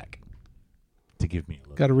Jeff Beck. To give me a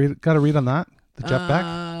look. Got to read on that. The Jeff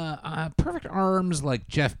Beck. Perfect arms like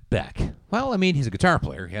Jeff Beck. Well, I mean, he's a guitar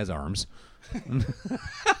player. He has arms.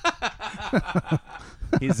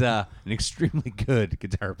 He's an extremely good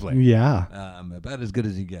guitar player. Yeah. About as good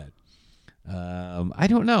as you get. I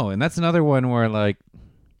don't know, and that's another one where like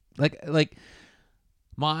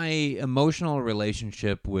My emotional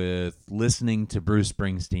relationship with listening to Bruce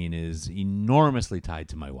Springsteen is enormously tied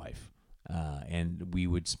to my wife. And we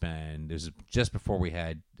would spend, this is just before we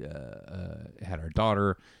had our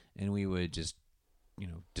daughter, and we would just,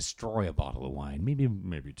 destroy a bottle of wine,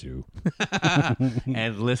 maybe two,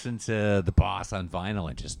 and listen to The Boss on vinyl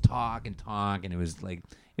and just talk. And it was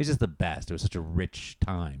just the best. It was such a rich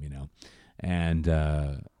time, and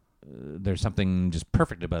there's something just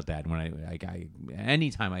perfect about that. When I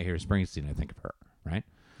anytime I hear Springsteen, I think of her, right?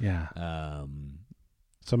 Yeah.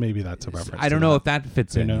 So maybe that's a reference. I don't know if that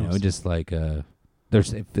fits Who in. knows? Just like if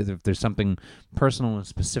there's something personal and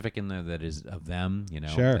specific in there that is of them,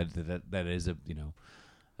 Sure. that is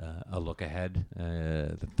a look ahead.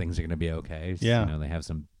 That things are going to be okay. So, Yeah. they have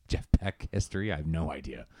some Jeff Beck history. I have no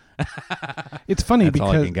idea. It's funny That's all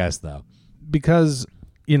I because can guess, though.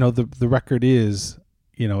 the record is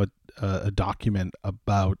a document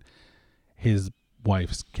about his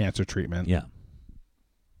wife's cancer treatment. Yeah,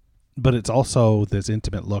 But it's also this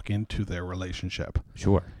intimate look into their relationship,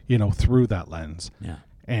 sure. Through that lens. Yeah,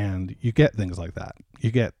 And you get things like that. You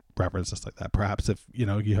get references like that. Perhaps if,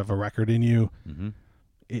 you have a record in you, mm-hmm.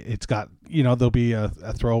 it's got, there'll be a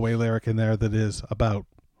throwaway lyric in there that is about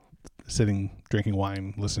sitting, drinking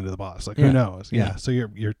wine, listening to The Boss. Like, Yeah. who knows? Yeah. Yeah. So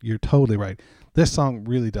you're totally right. This song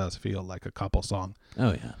really does feel like a couple song.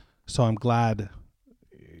 Oh yeah. So I'm glad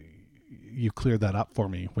you cleared that up for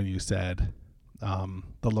me when you said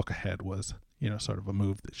the look ahead was, sort of a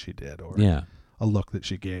move that she did or Yeah, a look that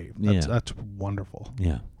she gave. That's wonderful.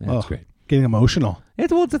 yeah. That's great. Getting emotional.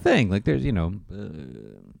 It's a thing. Like there's,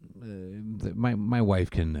 my wife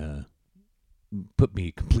can put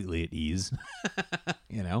me completely at ease,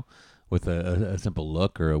 with a simple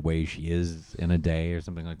look or a way she is in a day or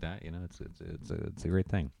something like that. It's a great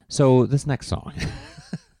thing. So this next song,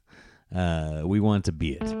 We Want to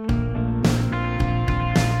Be It.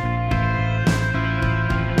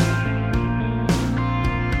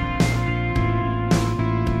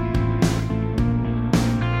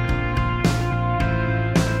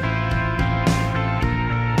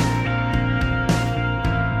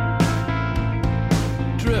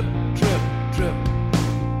 Drip, drip, drip,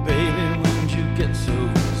 baby, when did you get so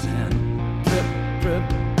zen? Drip, drip,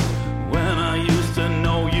 when I used to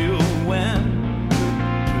know you. When, drip,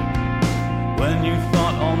 drip, when you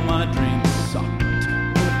thought all my dreams sucked. Drip,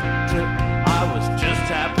 drip, I was just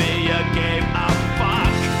happy you gave a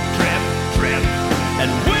fuck. Drip, drip,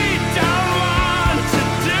 and we don't want to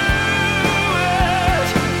do it.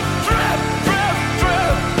 Drip, drip,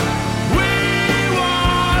 drip, we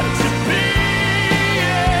want to be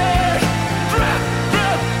it. Drip,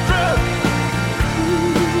 drip, drip.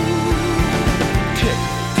 Tick,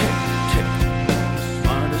 tick, tick. The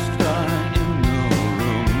smartest guy in the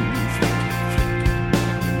room. Flick, flick.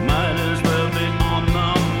 Might as well be on the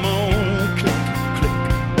moon. Click, click.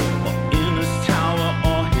 Or in his tower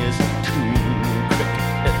or his tomb.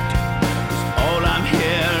 Cricket. 'Cause all I'm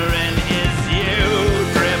hearing is you.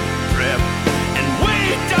 Drip, drip. And we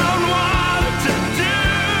don't want to do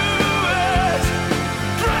it.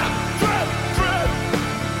 Drip, drip, drip.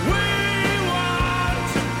 We want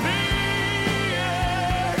to be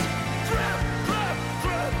it. Drip, drip,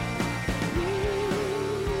 drip.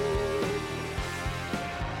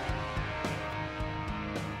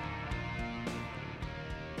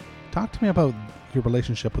 Talk to me about your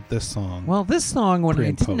relationship with this song. Well, this song, when Pre I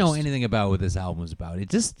and didn't know post. anything about what this album was about,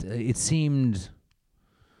 it seemed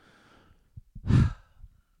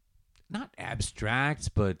not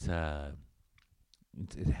abstract, but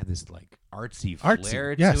it had this like artsy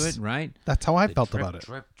flair to yes. it, right? That's how I The felt drip, about it.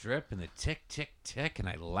 Drip, drip, and the tick, tick, tick, and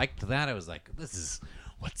I liked that. I was like,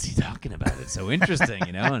 what's he talking about? It's so interesting,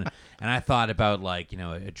 And I thought about like,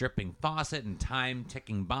 a dripping faucet and time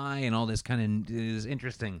ticking by and all this kind of is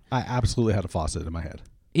interesting. I absolutely had a faucet in my head.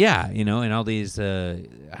 Yeah, and all these, I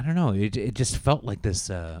don't know, it just felt like this,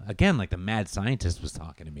 again, like the mad scientist was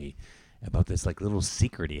talking to me about this like little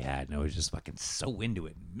secret he had, and I was just fucking so into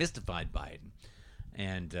it, mystified by it.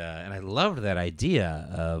 And I loved that idea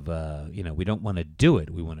of, we don't want to do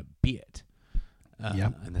it, we want to be it.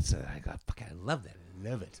 Yep. And that's, I got, fuck, I love that. I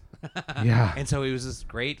love it. Yeah. And so it was this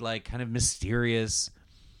great, like, kind of mysterious,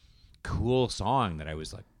 cool song that I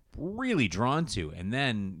was like really drawn to. And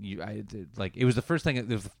then it was the first thing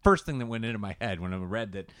that went into my head when I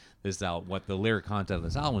read that this album, what the lyric content of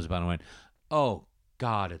this album was about. I went, oh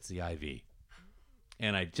God, it's the IV.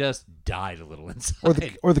 And I just died a little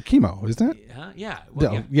inside. Or the chemo, isn't it? Yeah.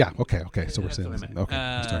 Well, Yeah. Yeah. Okay. Okay. So we're That's saying what I this. meant.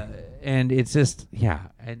 Okay. Sorry. And it's just, yeah.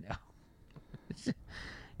 And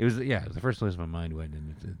it was the first place my mind went,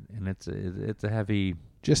 and it's a heavy.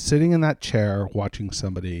 Just sitting in that chair watching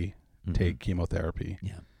somebody take chemotherapy,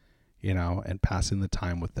 and passing the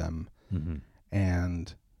time with them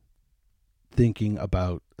and thinking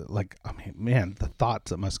about, like, I mean, man, the thoughts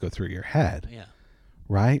that must go through your head,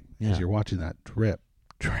 right? Yeah. As you're watching that drip,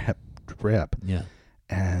 Yeah.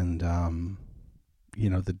 and,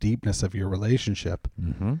 the deepness of your relationship.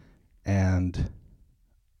 And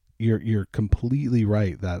you're completely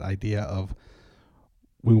right. That idea of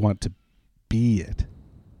we want to be it.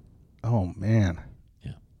 Oh man.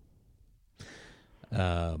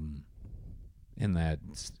 In that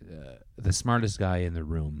the smartest guy in the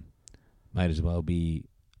room might as well be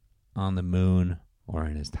on the moon or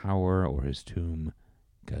in his tower or his tomb,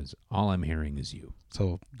 because all I'm hearing is you.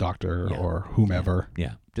 So doctor or whomever.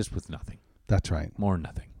 Yeah, just with nothing. That's right. More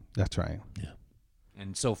nothing. That's right. Yeah.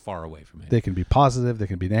 And so far away from it. They can be positive, they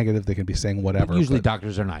can be negative, they can be saying whatever. But usually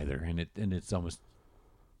doctors are neither, and it's almost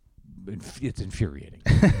it's infuriating.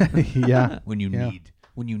 Yeah. when you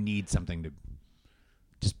need something to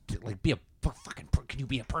just like be a fucking can you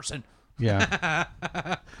be a person? Yeah.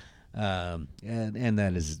 And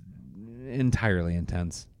that is entirely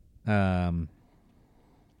intense. I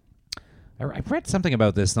read something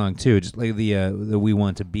about this song too, just like the "We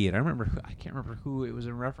Want to Be It." I can't remember who it was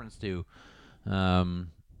in reference to. An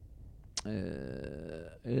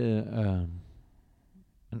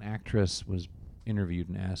actress was interviewed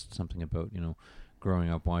and asked something about growing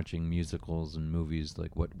up watching musicals and movies,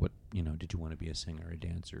 like what did you want to be, a singer, a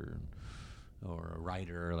dancer, or a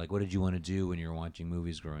writer? Like, what did you want to do when you were watching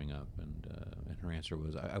movies growing up? And her answer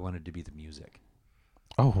was, I wanted to be the music.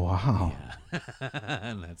 Oh wow. Yeah.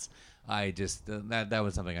 And that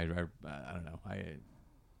was something I don't know.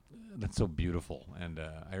 That's so beautiful. And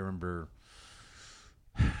I remember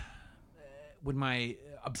when my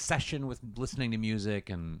obsession with listening to music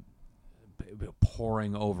and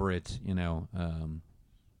pouring over it,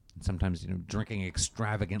 sometimes drinking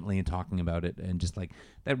extravagantly and talking about it, and just like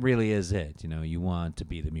that really is it. You want to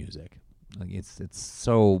be the music. Like it's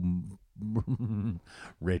so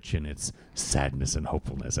rich in its sadness and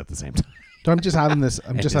hopefulness at the same time. So I'm just having this.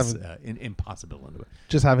 Impossible into it.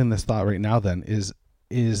 Just having this thought right now. Then is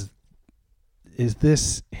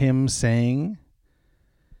this him saying,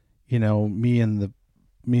 me and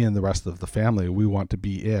the rest of the family, we want to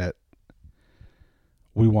be it.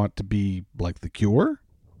 We want to be like the Cure.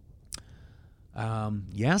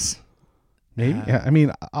 Yes. Maybe. Yeah. I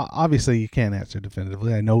mean, obviously you can't answer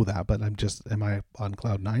definitively. I know that, but am I on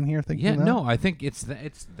cloud nine here thinking that? No, I think it's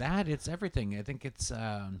everything. I think it's,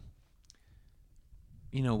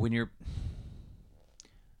 when you're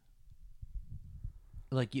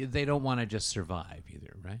like, they don't want to just survive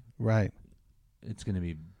either, right? Right. It's going to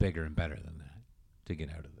be bigger and better than that to get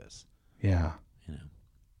out of this. Yeah.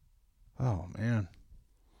 Oh man.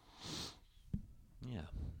 Yeah.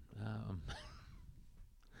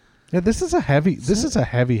 Yeah, this is a heavy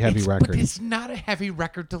record. But it's not a heavy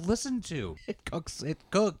record to listen to. It cooks.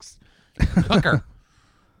 Cooker.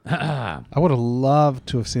 I would have loved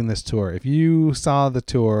to have seen this tour. If you saw the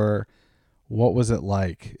tour, what was it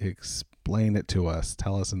like? Explain it to us.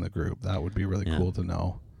 Tell us in the group. That would be really cool to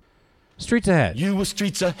know. Streets Ahead. You were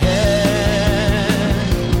streets ahead.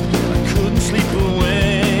 I couldn't sleep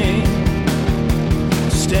away,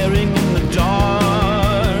 staring in the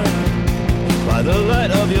dark by the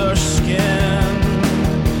light of your skin,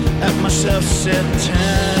 at myself set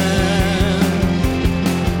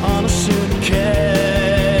 10 on a suitcase,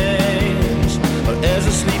 or as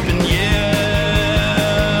a sleeping you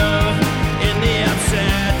in the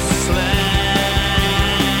upset slant.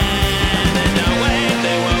 And no way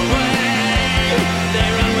they will wait, they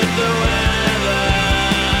run with the weather.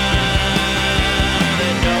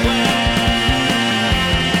 They no way.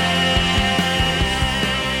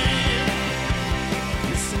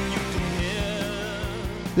 Listen, you can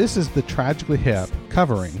hear. This is the Tragically Hip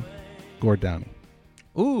covering Gord Downie.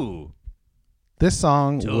 Ooh. This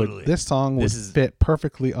song Totally. would fit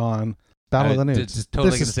perfectly on Battle of the Nudes. Just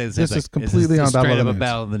totally going to say the same this thing. is completely on straight Battle of up the a Nudes.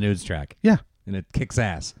 Battle of the Nudes track. Yeah. And it kicks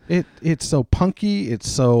ass. It's so punky. It's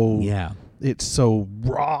so Yeah. It's so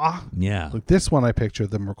raw. Yeah. Like this one, I picture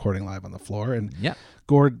them recording live on the floor, and Yeah.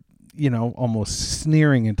 Gord, almost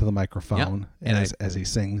sneering into the microphone And as he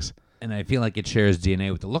sings. And I feel like it shares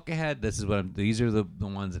DNA with the Look Ahead. This is these are the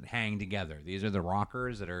ones that hang together. These are the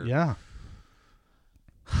rockers that are Yeah.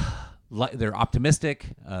 they're optimistic,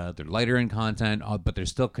 they're lighter in content, but they're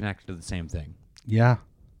still connected to the same thing. Yeah.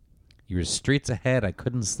 You're streets ahead. I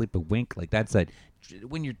couldn't sleep a wink. Like that's that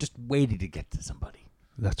when you're just waiting to get to somebody.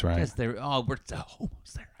 That's right. Because we're almost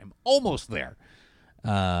there. I'm almost there.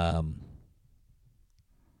 Yeah,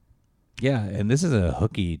 and this is a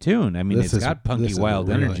hooky tune. I mean, This it's is- got punky this is wild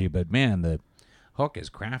really- energy, but man, the hook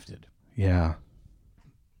is crafted. Yeah.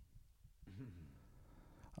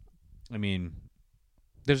 I mean,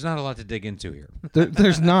 there's not a lot to dig into here.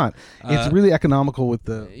 There's not. It's really economical with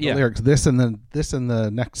the yeah. lyrics. This and the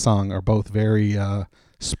next song are both very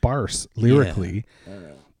sparse lyrically,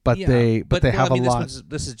 but Yeah, they well, have I mean, a lot.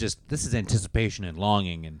 This is anticipation and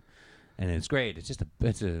longing, and it's great. It's a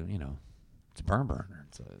it's a burn burner.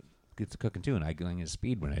 It's a cooking tune. I going at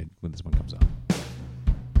speed when this one comes on.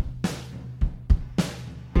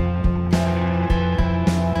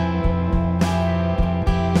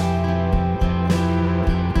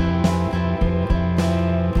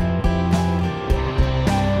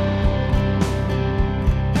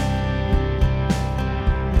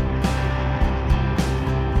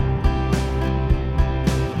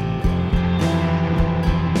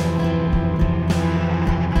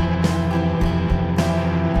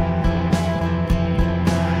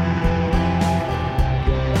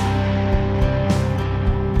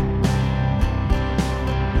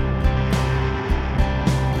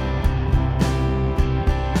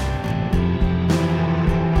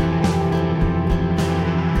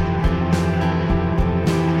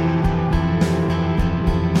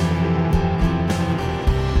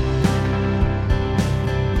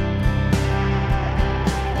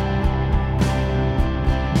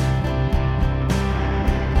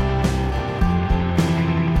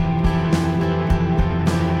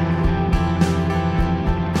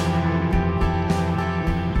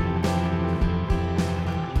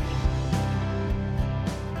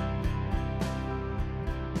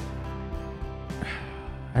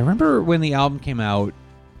 I remember when the album came out,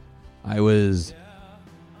 I was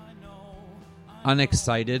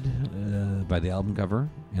unexcited by the album cover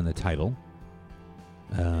and the title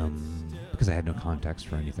because I had no context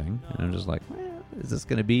for anything. And I'm just like, is this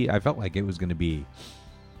going to be... I felt like it was going to be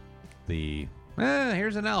the,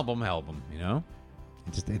 here's an album, you know?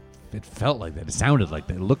 It felt like that. It sounded like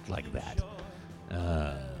that. It looked like that.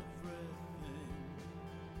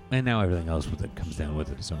 And now everything else with it comes down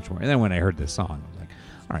with it so much more. And then when I heard this song, I was like,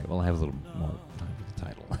 all right, well, I'll have a little more time for the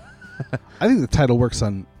title. I think the title works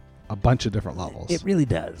on a bunch of different levels. It really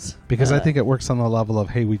does. Because I think it works on the level of,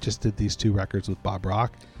 hey, we just did these 2 records with Bob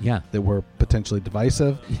Rock. Yeah. That were potentially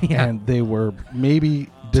divisive. Yeah. And they were maybe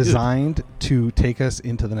designed to take us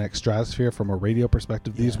into the next stratosphere from a radio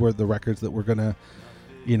perspective. These were the records that were going to,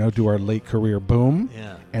 do our late career boom.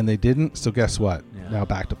 Yeah. And they didn't. So guess what? Yeah. Now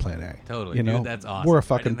back to Plan A. Totally. Dude, that's awesome. We're a I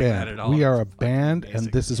fucking didn't think that band. at all. We are a That's fucking band, amazing.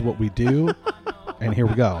 and this is what we do. And here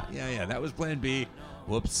we go. Yeah, that was Plan B.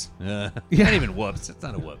 Whoops. Yeah. Not even whoops. It's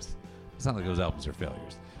not a whoops. It's not like those albums are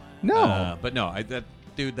failures. No. But no,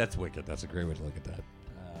 dude, that's wicked. That's a great way to look at that.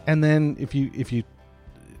 And then if you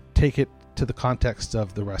take it to the context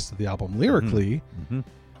of the rest of the album lyrically,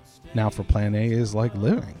 Now for Plan A is like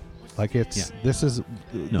living. Like this is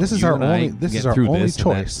our only choice.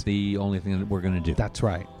 That's the only thing that we're going to do. That's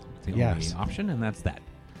right. the only option, and that's that.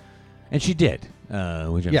 And she did,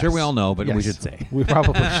 which I'm sure we all know, but we should say. We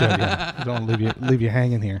probably should, yeah. We don't leave you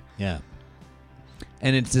hanging here. Yeah.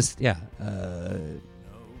 And it's just, the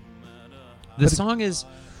song is,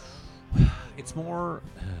 it's more,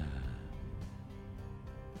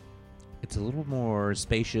 it's a little more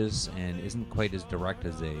spacious and isn't quite as direct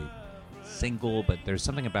as a single, but there's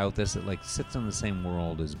something about this that like sits in the same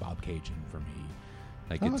world as Bob Cajun for me.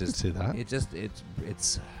 Like I can see that.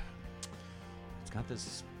 It's got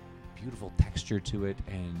this beautiful texture to it,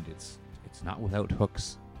 and it's not without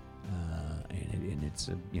hooks, and it's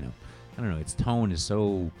I don't know, its tone is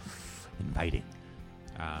so inviting,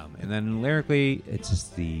 and then lyrically it's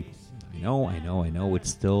just I know it's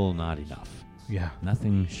still not enough. Yeah,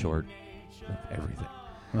 nothing short of everything.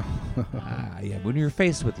 When you're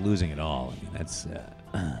faced with losing it all, I mean that's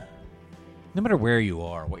no matter where you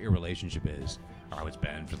are, what your relationship is, or how it's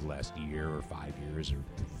been for the last year or 5 years or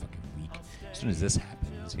fucking week. As soon as this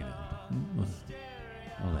happens,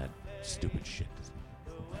 all that stupid shit doesn't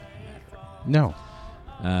matter. No.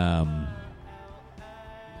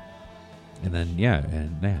 And then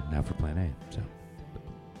now for Plan A. So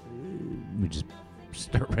we just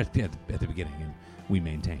start right at the beginning, and we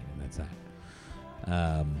maintain, and that's that.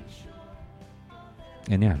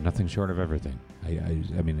 And nothing short of everything.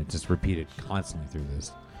 I mean, it's just repeated constantly through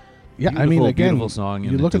this. Yeah, beautiful, I mean, again, beautiful song. you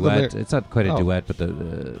And look the duet. at It's not quite a duet, but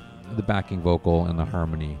the backing vocal and the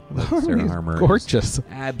harmony with harmony Sarah is Harmer gorgeous. is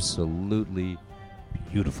absolutely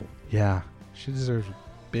beautiful. Yeah, she deserves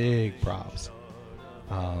big props.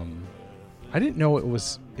 I didn't know it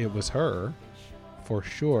was her for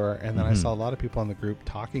sure, and then I saw a lot of people in the group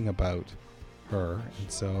talking about her, and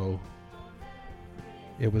so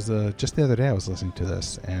it was just the other day I was listening to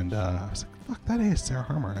this, and I was like, "Fuck, that is Sarah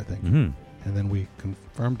Harmer," I think. and then we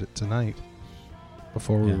confirmed it tonight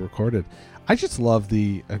before we Yeah. recorded. I just love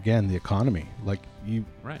the economy. Like you,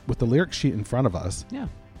 Right. with the lyric sheet in front of us. Yeah.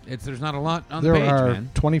 There's not a lot on There the page, are man.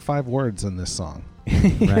 25 words in this song.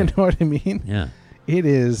 You Right. know what I mean? Yeah. It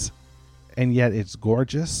is, and yet it's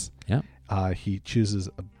gorgeous. Yep. He chooses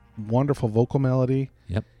a wonderful vocal melody.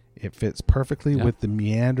 Yep. It fits perfectly Yep. with the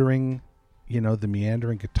meandering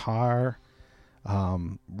guitar.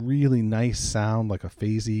 Really nice sound, like a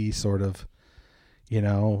phasey sort of,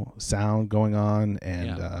 sound going on.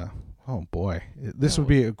 And oh boy, this would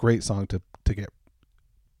be a great song to get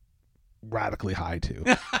radically high to.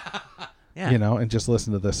 Yeah. And just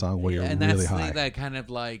listen to this song while you're and really that's high. that kind of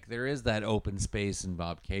like there is that open space in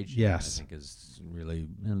Bob Cage. Yes. I think is really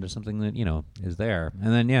there's something that is there.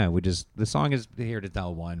 And then the song is here to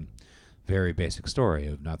tell one very basic story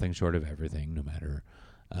of nothing short of everything, no matter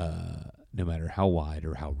how wide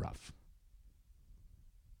or how rough.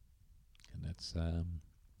 And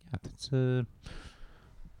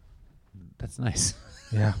that's nice.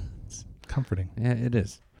 Yeah, comforting. Yeah, it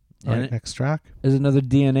is. All And right, next track. is another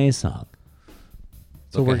DNA song.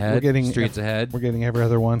 So Look we're ahead, getting Streets Ahead. We're getting every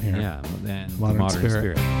other one here. Yeah, and Modern the Modern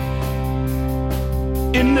Spirit. Spirit.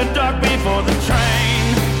 In the dark before the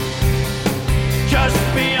train, just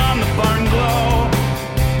beyond the barn glow,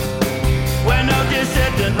 where no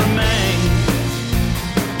descendant remains,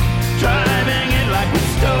 driving it like we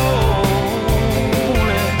stole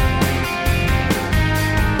it.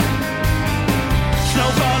 Snow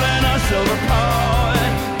falling, a silver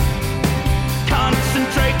poet,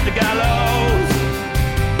 concentrate the gallows,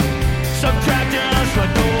 subtracting us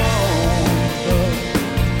like the wall,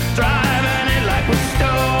 driving it like we stole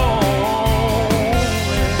it.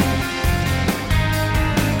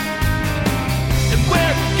 And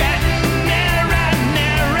we're getting nearer,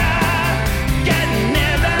 getting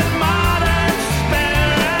near that modern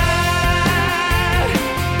spirit.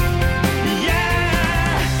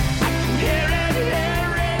 Yeah, I can hear it,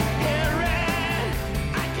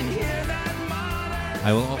 I can hear that modern.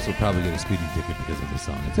 I will also probably get a speeding ticket because of this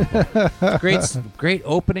song. It's a great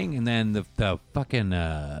opening, and then the fucking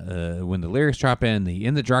when the lyrics drop in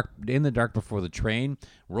the dark before the train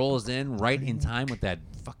rolls in right in time with that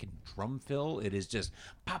fucking drum fill. It is just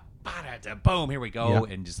pop, ba-da-da, boom. Here we go,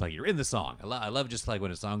 Yeah. and just like you're in the song. I love just like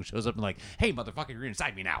when a song shows up and like, hey motherfucker, you're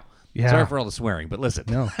inside me now. Yeah. Sorry for all the swearing, but listen,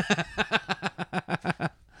 No.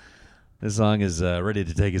 this song is ready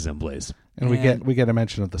to take us someplace. And we get a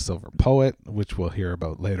mention of the Silver Poet, which we'll hear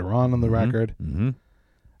about later on the record. Mm-hmm.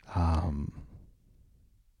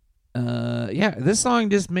 This song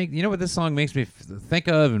just what this song makes me think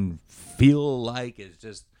of and feel like is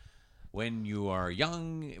just when you are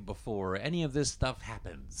young, before any of this stuff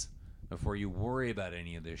happens, before you worry about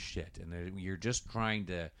any of this shit, and you're just trying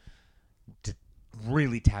to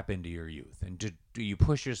really tap into your youth, and do you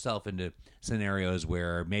push yourself into scenarios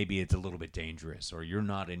where maybe it's a little bit dangerous, or you're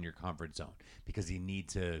not in your comfort zone because you need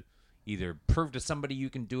to either prove to somebody you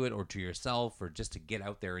can do it, or to yourself, or just to get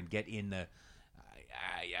out there and get in the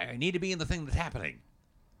I need to be in the thing that's happening.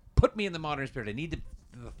 Put me in the modern spirit. I need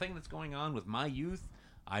the thing that's going on with my youth.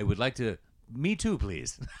 I would like to. Me too,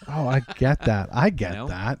 please. Oh, I get that. I get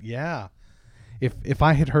that. Yeah. If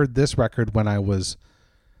I had heard this record when I was,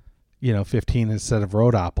 15 instead of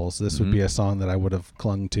Road Apples, this would be a song that I would have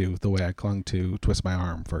clung to the way I clung to Twist My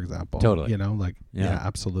Arm, for example. Totally. Yeah,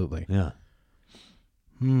 absolutely. Yeah.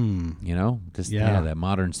 Just Yeah. that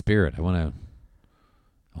modern spirit. I want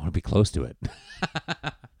to be close to it.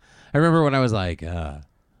 I remember when I was like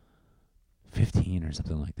 15 or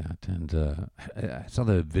something like that, and I saw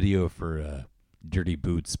the video for Dirty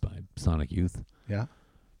Boots by Sonic Youth. Yeah.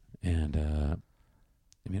 And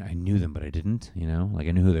I knew them, but I didn't. Like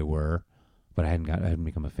I knew who they were, but I hadn't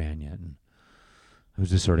become a fan yet. And I was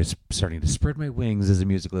just sort of starting to spread my wings as a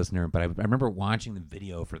music listener. But I remember watching the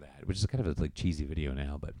video for that, which is kind of a like cheesy video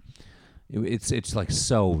now, but it's like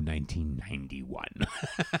so 1991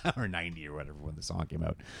 or 90 or whatever when the song came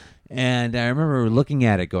out. And I remember looking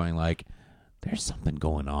at it, going like, "There's something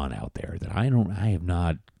going on out there that I'm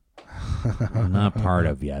not part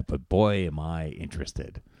of yet, but boy, am I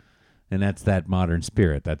interested." And that's that modern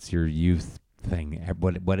spirit. That's your youth thing.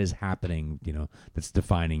 What is happening, that's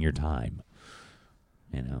defining your time.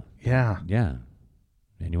 Yeah. Yeah.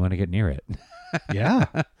 And you want to get near it. Yeah.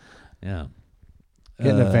 Yeah.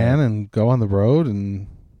 Get in a van and go on the road and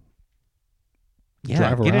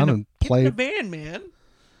drive around and play Get in a van, man.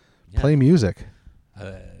 play music.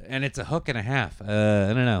 And it's a hook and a half.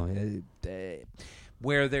 I don't know.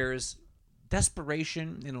 Where there's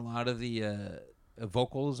desperation in a lot of the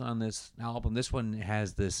vocals on this album. This one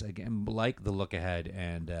has this, again, like the Look Ahead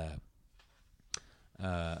and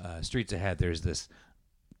Streets Ahead, there's this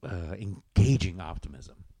engaging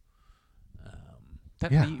optimism.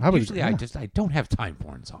 Yeah, I would- usually yeah. I don't have time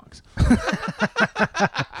for in songs.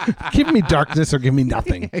 Give me darkness or give me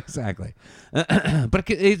nothing. Exactly. But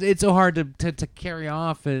it's so hard to carry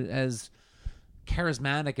off as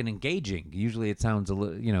charismatic and engaging. Usually it sounds a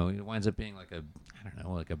little, it winds up being like a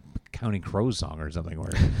Counting Crows song or something where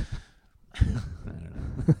I don't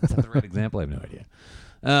know. Is that the right example? I have no idea.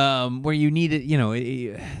 Where you need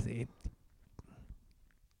it,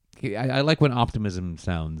 I like when optimism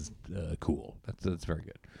sounds cool. That's very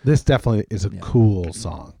good. This definitely is a cool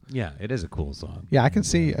song. Yeah, it is a cool song. Yeah, I can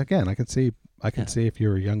see if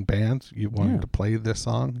you're a young band, you wanted Yeah. to play this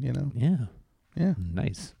song, Yeah. Yeah.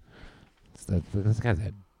 Nice. This guy's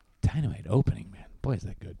had dynamite opening, man. Boy, is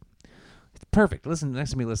that good. It's perfect. Listen,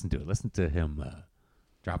 next time you listen to it, listen to him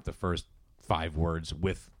drop the first 5 words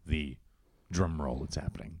with the drum roll that's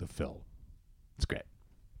happening, the fill. It's great.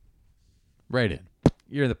 Right in.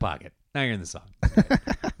 You're in the pocket. Now you're in the song.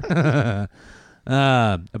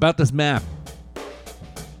 About this map.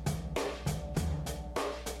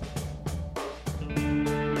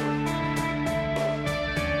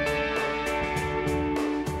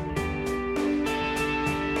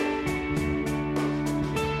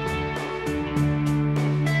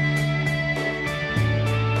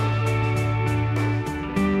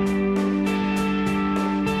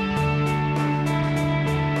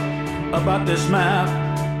 About this map,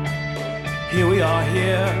 here we are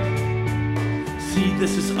here. See,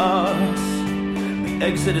 this is us. The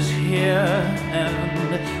exit is here,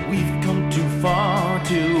 and we've come too far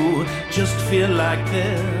to just feel like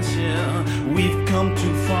this. Yeah, we've come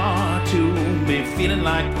too far to be feeling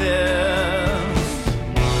like this.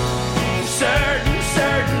 Certain,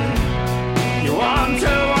 you want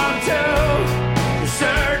to. You're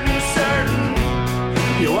certain,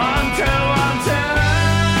 you want to.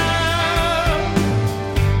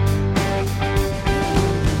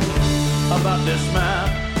 About this map,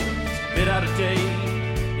 it's a bit out of date.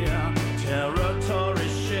 Yeah, territory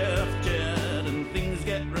shifted and things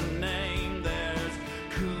get renamed. There's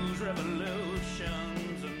coups,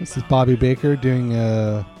 revolutions. And This is Bobby Baker doing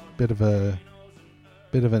a bit of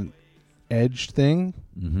an edge thing,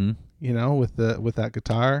 Mm-hmm. with that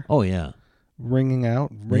guitar Oh, yeah. ringing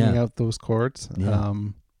out those chords. Yeah.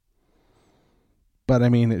 But I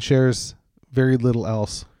mean, it shares very little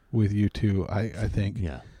else with U2, I think.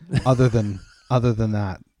 Yeah. other than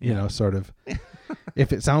that, sort of.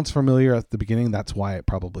 If it sounds familiar at the beginning, that's why it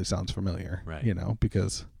probably sounds familiar, Right.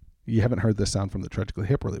 Because you haven't heard this sound from the Tragically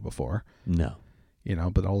Hip really before, No.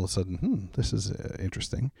 but all of a sudden, this is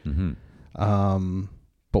interesting. Mm-hmm.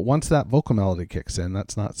 But once that vocal melody kicks in,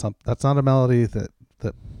 that's not a melody that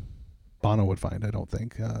Bono would find. I don't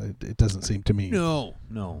think it doesn't seem to me. No,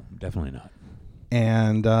 definitely not.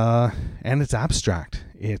 And it's abstract.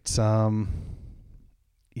 It's I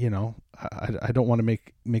don't want to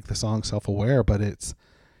make the song self-aware, but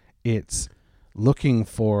it's looking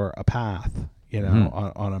for a path,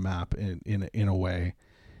 on a map in a way,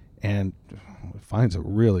 and finds a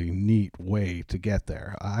really neat way to get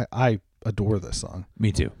there. I adore this song.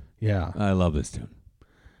 Me too. Yeah. I love this tune.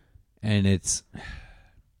 And it's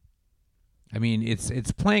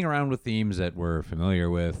playing around with themes that we're familiar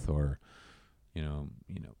with, or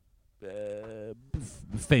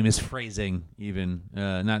famous phrasing, even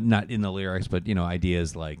not in the lyrics, but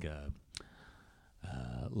ideas like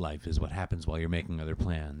life is what happens while you're making other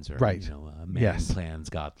plans, or Right. man Yes. plans,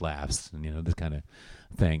 God laughs, and this kind of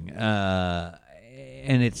thing.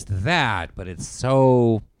 And it's that, but it's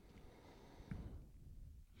so.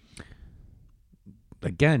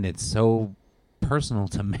 Again, it's so personal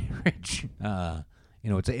to marriage.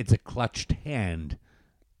 It's a clutched hand,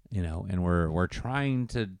 and we're trying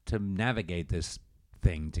to navigate this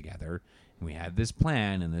thing together. And we had this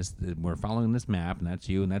plan, and we're following this map, and that's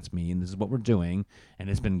you, and that's me, and this is what we're doing, and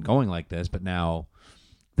it's been going like this, but now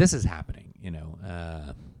this is happening,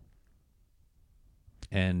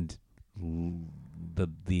 and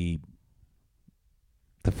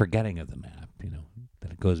the forgetting of the map,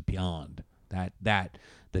 that it goes beyond. That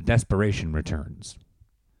the desperation returns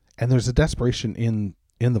And there's a desperation in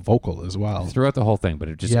the vocal as well. throughout the whole thing, but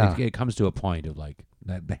it just Yeah. it comes to a point of like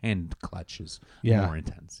that the hand clutch is Yeah. more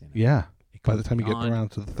intense. Yeah. It By goes the time you get beyond,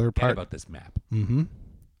 around to the third forget part. about this map. Mm-hmm.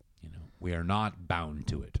 We are not bound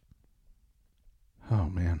to it. Oh,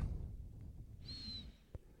 man.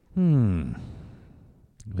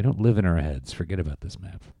 We don't live in our heads. Forget about this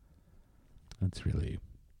map. That's really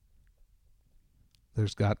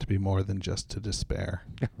There's got to be more than just to despair.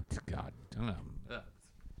 God.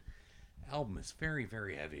 Album is very,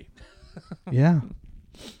 very heavy. Yeah.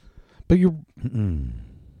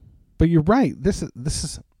 But you're right. This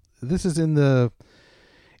is in the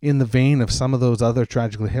vein of some of those other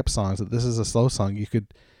Tragically Hip songs. That this is a slow song.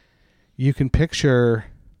 You can picture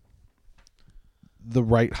the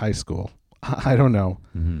right high school. I don't know,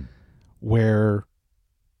 where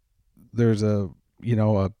there's a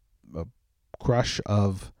crush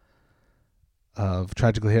of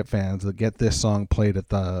Tragically Hip fans that get this song played at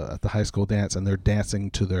the high school dance, and they're dancing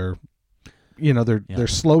to their, they're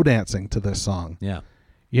slow dancing to this song. Yeah,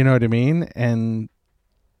 you know what I mean. And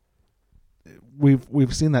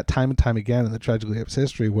we've seen that time and time again in the Tragically Hip's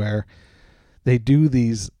history, where they do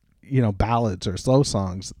these ballads or slow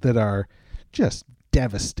songs that are just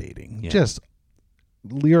devastating, just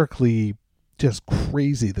lyrically just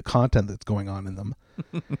crazy, the content that's going on in them.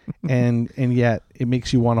 and yet it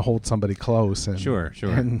makes you want to hold somebody close and sure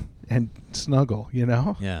and snuggle,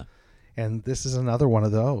 Yeah. And this is another one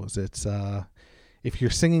of those. It's if you're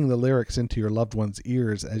singing the lyrics into your loved one's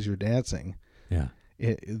ears as you're dancing,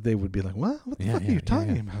 they would be like, what the fuck are you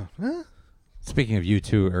talking about? Huh? Speaking of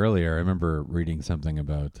U2 earlier, I remember reading something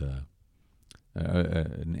about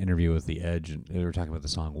an interview with The Edge, and they were talking about the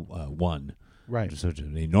song One. Right. Which was such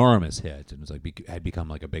an enormous hit, and it was like had become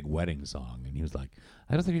like a big wedding song. And he was like,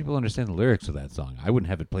 I don't think people understand the lyrics of that song. I wouldn't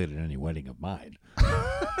have it played at any wedding of mine.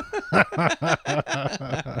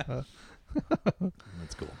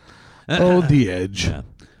 That's cool. Oh, The Edge. Yeah.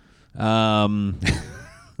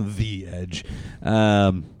 The Edge.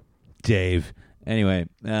 Dave. Anyway,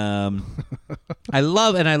 I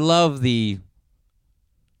love the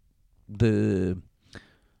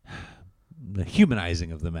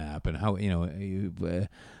humanizing of the map, and how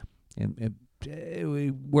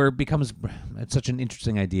where it becomes it's such an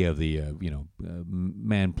interesting idea of the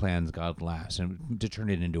man plans, God laughs, and to turn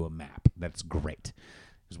it into a map. That's great,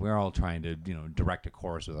 because we're all trying to direct a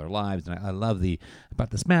course with our lives. And I love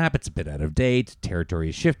about this map. It's a bit out of date. Territory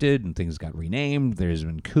has shifted and things got renamed. There's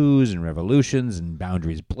been coups and revolutions and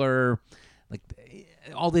boundaries blur, like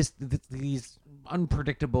all these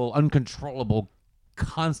unpredictable, uncontrollable,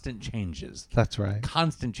 constant changes. That's right.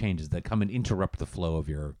 Constant changes that come and interrupt the flow of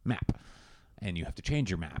your map. And you have to change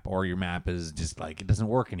your map, or your map is just like, it doesn't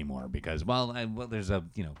work anymore because, there's a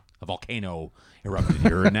volcano erupted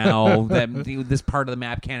here, and now this part of the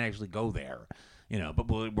map can't actually go there, but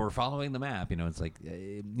we're following the map, it's like,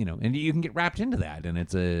 and you can get wrapped into that, and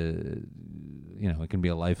it's it can be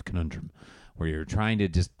a life conundrum where you're trying to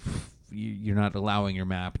just, you're not allowing your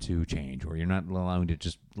map to change, or you're not allowing to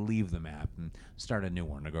just leave the map and start a new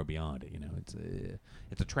one or go beyond it.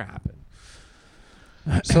 It's a trap.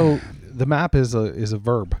 So the map is a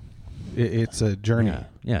verb. It's a journey. Yeah.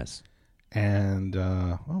 Yes. And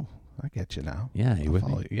I get you now. Yeah, you with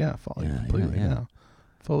me? Yeah, follow you completely now.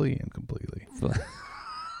 Fully and completely.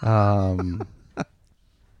 I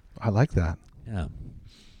like that. Yeah.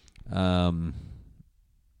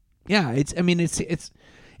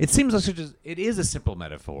 It seems like it is a simple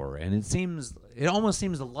metaphor, and it almost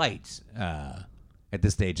seems light at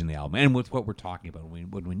this stage in the album, and with what we're talking about when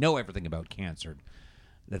we know everything about cancer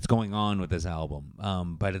that's going on with this album.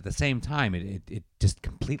 But at the same time, it just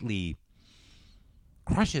completely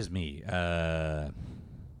crushes me, or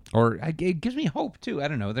it gives me hope too. I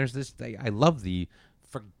don't know. There's this. I love the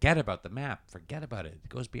forget about the map. Forget about it. It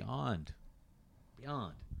goes beyond.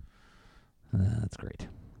 That's great.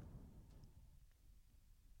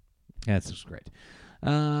 Yeah, it's just great.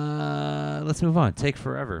 Let's move on. Take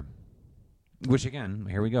Forever. Which, again,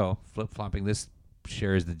 here we go. Flip-flopping. This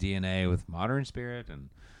shares the DNA with Modern Spirit and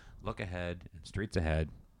Look Ahead and Streets Ahead.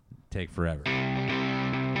 Take Forever. Every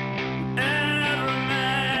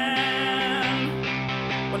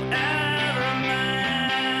man, whenever a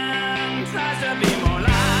man tries to be more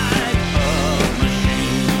like a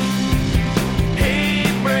machine, he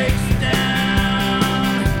breaks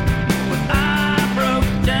down. When I broke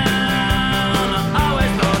down, I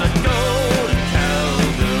always thought I'd go to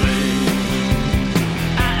Calgary.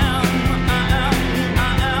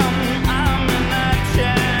 I'm in that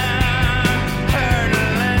chair,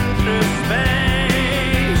 hurtling through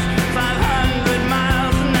space, 500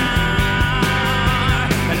 miles an hour,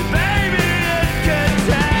 and baby, it could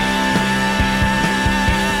take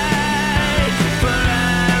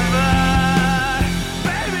forever.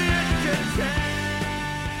 Baby, it could take.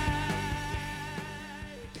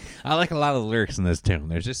 I like a lot of the lyrics in this tune.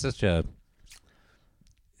 There's just such a...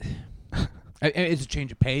 It's a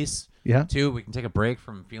change of pace, Yeah. too. We can take a break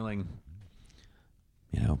from feeling,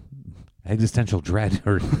 existential dread.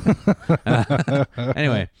 Or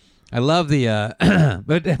anyway, I love the...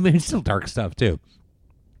 but, it's still dark stuff, too.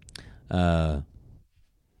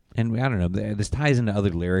 And I don't know, this ties into other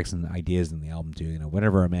lyrics and ideas in the album too. You know,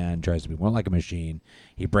 whenever a man tries to be more like a machine,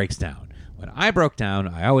 he breaks down. When I broke down,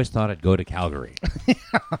 I always thought I'd go to Calgary.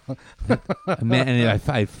 Man, and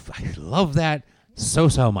I love that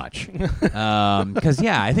so much. Because,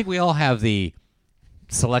 I think we all have the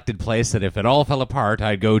selected place that if it all fell apart,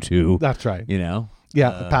 I'd go to. That's right. You know?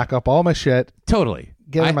 Yeah, pack up all my shit, Totally.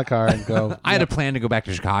 get in my car, and go. I had a plan to go back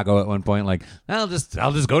to Chicago at one point. Like, I'll just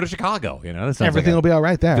go to Chicago. You know, Everything will be all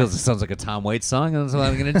right there. Sounds like a Tom Waits song, and that's what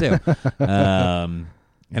I'm going to do.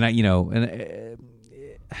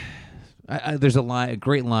 And there's a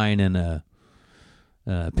great line in a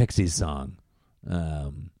Pixies song,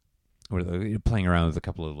 where they're playing around with a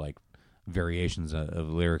couple of like variations of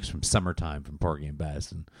lyrics from "Summertime" from Porgy and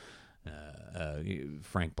Bess, and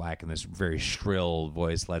Frank Black in this very shrill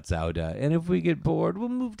voice lets out, and if we get bored, we'll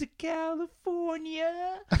move to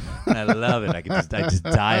California. And I love it. I just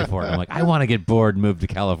die for it. I'm like, I want to get bored and move to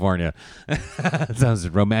California. It sounds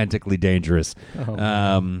romantically dangerous.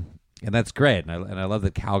 And that's great. And I love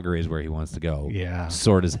that Calgary is where he wants to go. Yeah.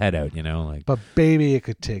 Sort his head out, you know, like. But baby, it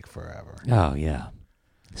could take forever. Oh yeah.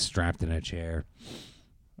 Strapped in a chair.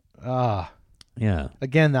 Yeah.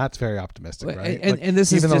 Again, that's very optimistic, Well, right? and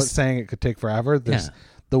this is even though just- it's saying it could take forever.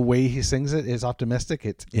 The way he sings it is optimistic.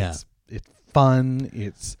 It's fun.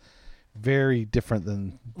 It's very different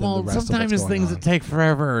than the rest sometimes of what's going things on. that take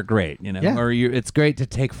forever are great, you know, Yeah. or it's great to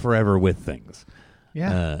take forever with things.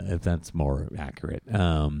 Yeah. If that's more accurate,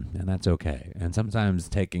 and that's okay. And sometimes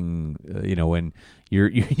taking, when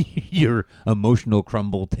your emotional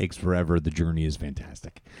crumble takes forever, the journey is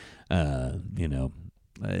fantastic. I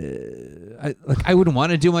wouldn't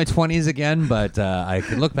want to do my 20s again, but I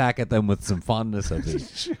can look back at them with some fondness of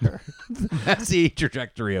the messy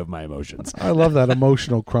trajectory of my emotions. I love that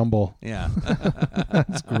emotional crumble. Yeah.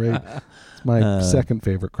 That's great. It's my second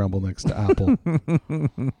favorite crumble next to apple.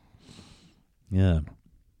 Yeah.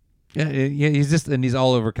 He's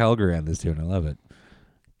all over Calgary on this tune. I love it.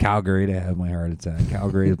 Calgary to have my heart attack.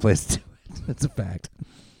 Calgary, the place to do it. That's a fact.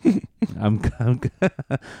 I'm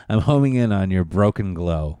homing in on your broken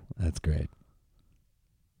glow. That's great.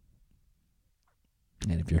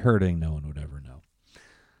 And if you're hurting, no one would ever know.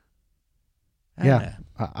 Yeah.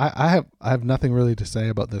 I have nothing really to say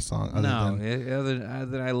about this song other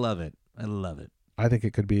than I love it. I love it. I think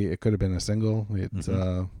it could have been a single. It's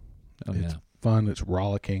it's fun, it's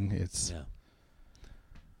rollicking, it's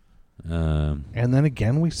and then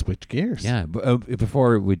again we switch gears. Yeah, but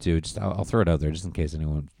before we do, just I'll throw it out there just in case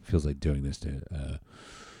anyone feels like doing this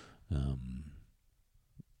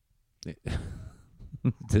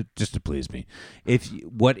just to please me.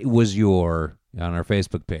 What was your on our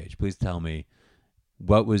Facebook page? Please tell me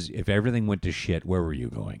if everything went to shit, where were you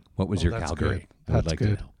going? What was your Calgary? Good. I would That's like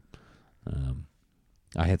good. to know.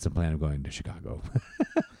 I had some plan of going to Chicago.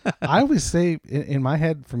 I always say in my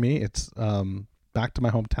head, for me, it's back to my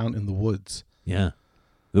hometown in the woods. Yeah,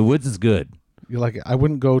 the woods is good. You're like, I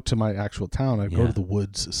wouldn't go to my actual town. I'd go to the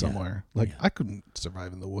woods somewhere. Yeah. I couldn't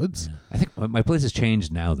survive in the woods. Yeah. I think my place has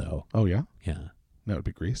changed now, though. Oh yeah, Yeah. that would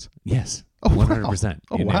be Greece. Yes. Oh, wow. 100%.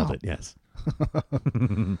 Oh, You nailed wow. it. Yes.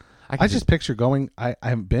 I just picture going. I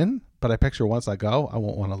haven't been, but I picture once I go, I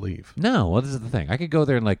won't want to leave. No, well, this is the thing. I could go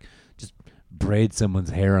there and just braid someone's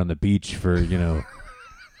hair on the beach for,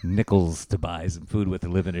 nickels to buy some food with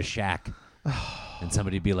and live in a shack. And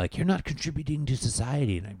somebody'd be like, "You're not contributing to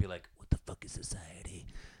society." And I'd be like, "What the fuck is society?"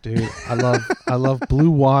 Dude, I love blue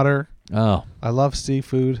water. Oh. I love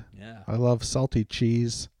seafood. Yeah. I love salty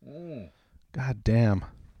cheese. God damn.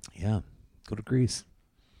 Yeah. Go to Greece.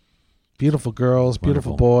 Beautiful girls,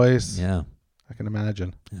 beautiful Wonderful. boys. Yeah. I can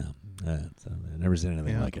imagine. Yeah. I've never seen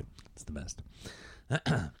anything like it. It's the best.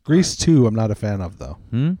 Grease 2, I'm not a fan of, though.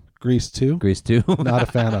 Grease 2, Greece too? not a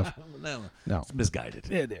fan of. No. It's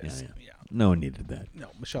misguided. It is. Yeah. No one needed that. No,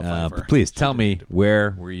 Michelle Pfeiffer. But please tell me,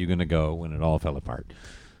 where were you going to go when it all fell apart?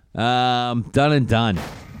 Done and done.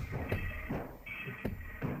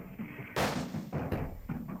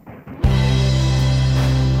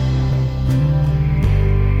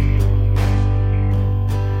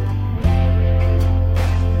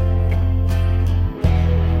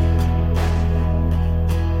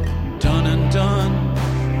 Done and done.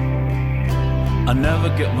 I never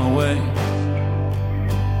get my way.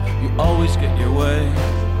 You always get your way.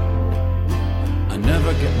 I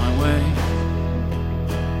never get my way.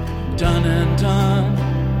 Done and done.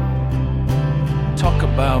 Talk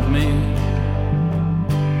about me.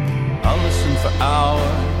 I'll listen for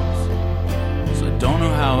hours, so I don't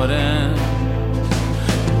know how it ends.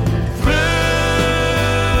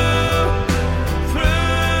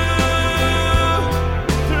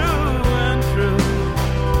 Through and through.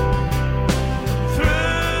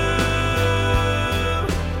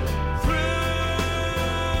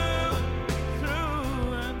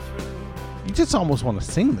 You just almost want to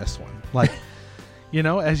sing this one. Like, you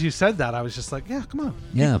know, as you said that, I was just like, yeah, come on.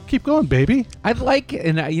 Yeah. Keep going, baby. I like,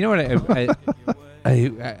 and you know what?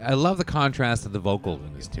 I love the contrast of the vocals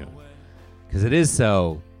in this tune because it is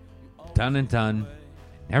so done and done.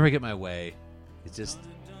 Never get my way. It's just,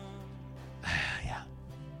 yeah.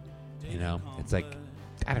 You know, it's like,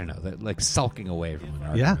 I don't know, like sulking away from an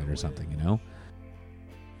argument or something, you know?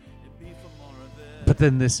 But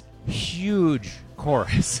then this huge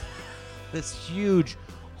chorus, this huge,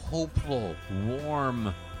 hopeful,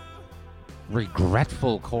 warm,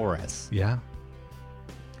 regretful chorus. Yeah.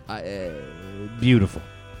 Beautiful.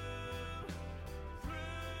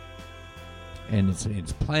 And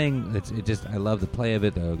it's playing, it just, I love the play of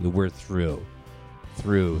it. We're through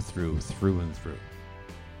and through.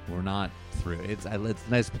 We're not through. It's a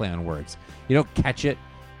nice play on words. You don't catch it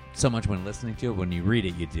so much when listening to it. When you read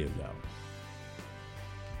it, you do, though.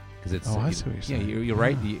 Because it's, I see what you're saying. Yeah, you're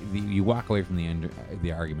right. You walk away from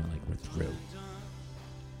the argument like we're through.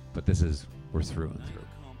 But this is, we're through and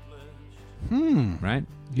through. Right?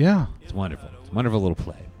 Yeah. It's wonderful. It's a wonderful little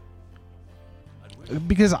play.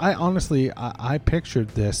 Because I honestly, I pictured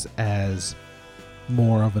this as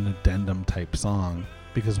more of an addendum type song,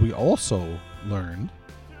 because we also learned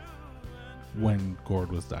when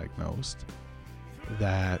Gord was diagnosed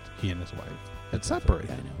that he and his wife had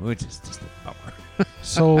separated. I know, which is just a bummer.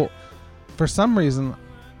 So for some reason,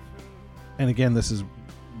 and again, this is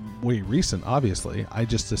way recent, obviously, I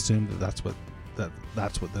just assumed that's what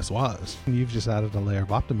this was. And you've just added a layer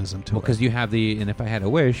of optimism to it. Because you have and if I had a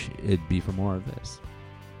wish, it'd be for more of this.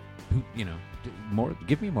 You know,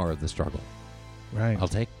 give me more of the struggle. Right. I'll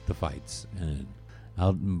take the fights and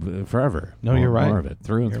I'll forever. No, you're right. More of it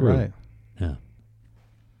through and You're through. right. Yeah.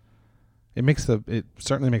 It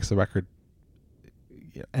certainly makes the record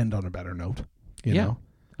end on a better note. You know?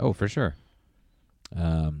 Oh, for sure.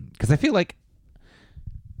 Because I feel like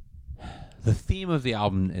the theme of the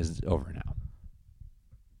album is over now.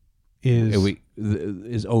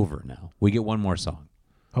 Is over now. We get one more song,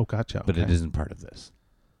 Oh, gotcha. but okay. it isn't part of this.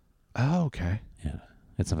 Oh, okay. Yeah,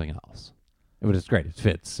 it's something else. But it's great. It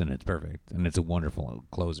fits and it's perfect and it's a wonderful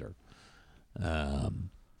closer.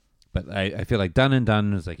 But I feel like done and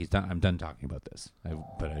done is like he's done. I'm done talking about this.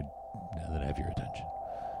 Now that I have your attention,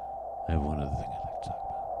 I have one other thing I'd like to talk about.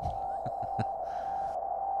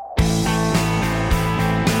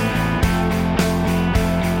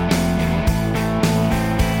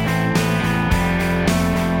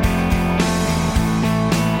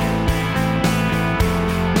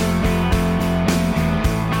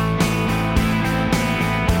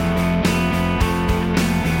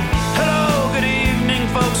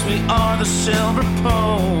 We are the silver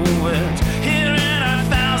poets here in our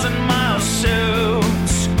 1,000-mile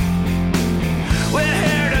suits. We're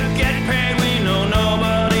here to get paid. We know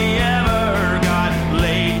nobody ever got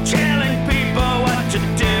laid, telling people what to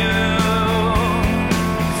do.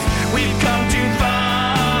 We've come too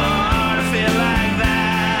far to feel like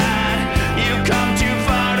that. You've come too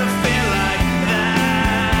far to feel like that.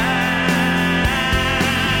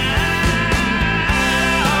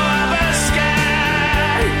 Oh, the sky.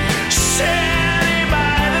 Sailing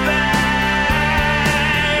by the bay,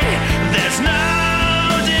 there's no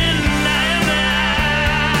denying that.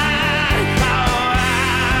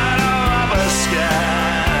 Out of a sky,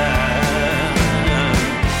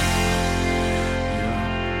 you're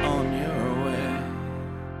on your way,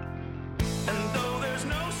 and though there's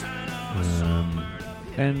no sign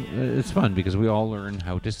of And it's fun because we all learn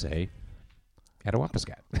how to say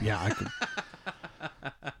Atawapiskat. Yeah, I could.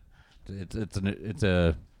 It's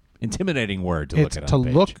a intimidating word to look at on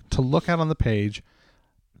the page. To look at on the page.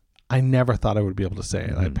 I never thought I would be able to say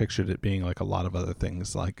it. I pictured it being like a lot of other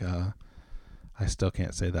things, like I still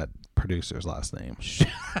can't say that producer's last name.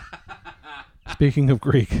 Speaking of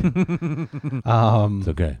Greek, It's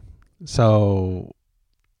okay. so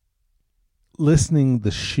listening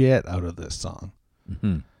the shit out of this song,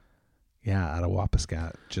 yeah,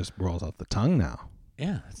 Atawapiskat just rolls out the tongue now.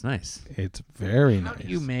 Yeah, it's nice. It's very How nice. do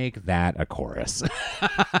you make that a chorus?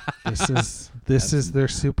 This is their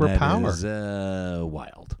superpower. That is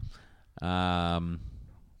wild.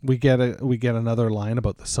 We get another line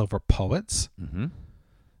about the Silver Poets. Mm-hmm.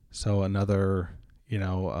 So another,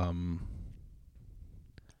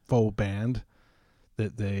 faux band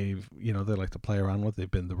that they like to play around with. They've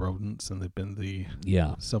been the Rodents and they've been the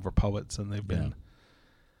Silver Poets and they've been.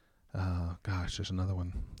 There's another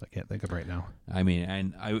one I can't think of right now. I mean,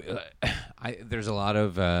 and I there's a lot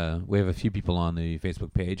of we have a few people on the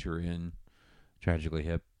Facebook page who are in Tragically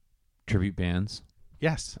Hip tribute bands.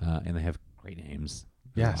 Yes, and they have great names.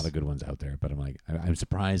 There's a lot of good ones out there, but I'm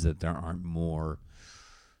surprised that there aren't more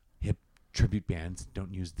hip tribute bands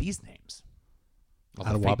don't use these names.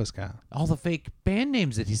 Attawabascat. All the fake band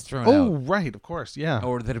names that he's thrown Oh, out. right, of course, yeah.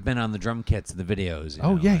 Or that have been on the drum kits and the videos. you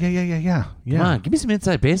Oh, know, yeah, like, yeah. Come on, give me some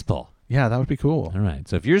inside baseball. Yeah, that would be cool. All right.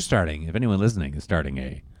 So if anyone listening is starting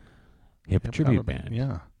a hip tribute band,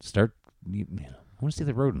 Yeah, start. I want to see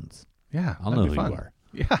the rodents. yeah. I'll that'd know be who fun. you are.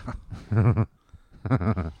 Yeah.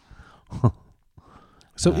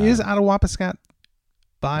 So is Attawabascat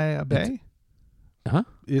by a Bay? Huh?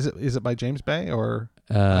 Is it by James Bay or?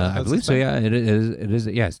 I Hudson believe so. Bay? Yeah, it is. It is.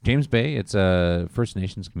 Yes, James Bay. It's a First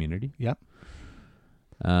Nations community. Yep.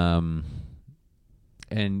 And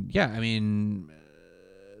yeah, I mean,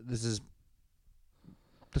 this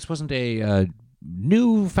wasn't a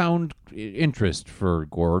newfound interest for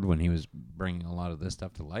Gord when he was bringing a lot of this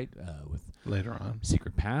stuff to light with Later on.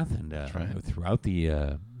 Secret Path and right. throughout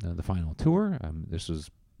the final tour.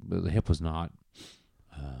 The hip was not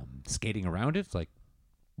skating around it. It's like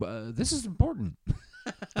this is important.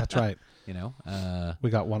 That's right. You know. We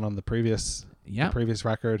got one on the previous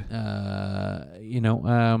record. Yeah,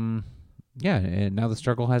 and now the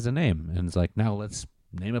struggle has a name, and it's like, now let's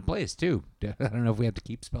name a place too. I don't know if we have to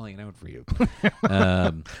keep spelling it out for you.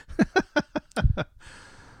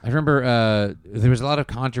 I remember there was a lot of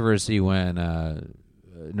controversy when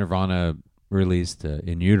Nirvana released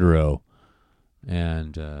In Utero,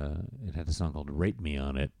 and it had a song called "Rape Me"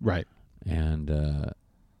 on it, Right. and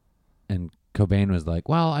Cobain was like,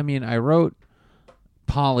 well, I mean, I wrote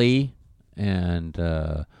Polly and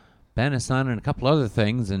Ben Hassan and a couple other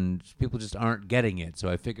things, and people just aren't getting it. So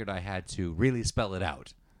I figured I had to really spell it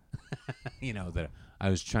out. That I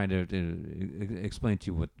was trying to explain to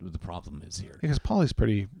you what the problem is here. Because Polly's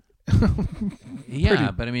pretty.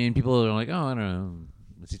 Yeah, but I mean, people are like, oh, I don't know.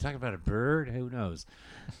 Was he talking about a bird? Who knows?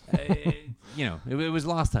 It was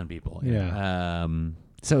lost on people. Yeah.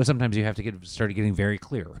 So sometimes you have to start getting very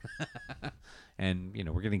clear. And,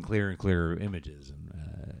 we're getting clearer and clearer images and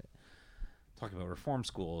talking about reform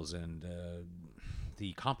schools and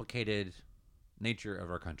the complicated nature of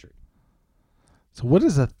our country. So what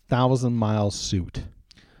is 1,000-mile suit?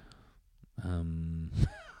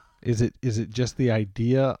 Is it just the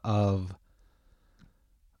idea of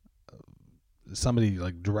somebody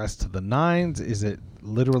like dressed to the nines? Is it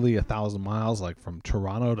literally 1,000 miles, like from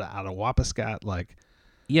Toronto to Attawabascat? Like,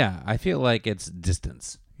 yeah, I feel like it's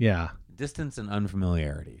distance. Yeah. Distance and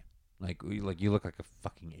unfamiliarity. Like you look like a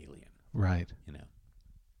fucking alien. Right.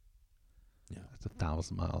 Yeah. It's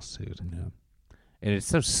 1,000-mile suit. Yeah. And it's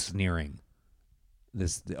so sneering.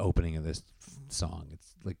 The opening of this song.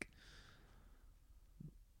 It's like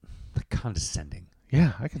condescending.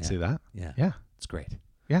 Yeah, I can see that. Yeah. Yeah. It's great.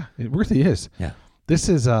 Yeah, it really is. Yeah. This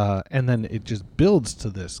is and then it just builds to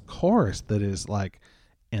this chorus that is like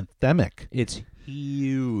anthemic. It's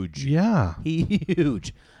huge. Yeah.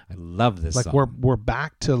 Huge. I love this like song. we're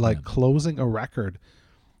back to like closing a record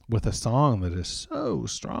with a song that is so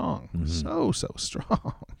strong. Mm-hmm. So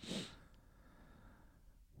strong.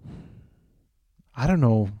 I don't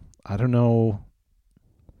know.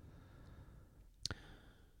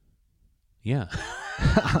 Yeah.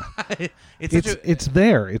 It's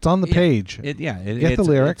there. It's on the page. Get the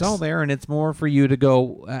lyrics. It's all there, and it's more for you to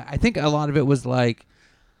go. I think a lot of it was like,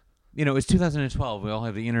 it's 2012. We all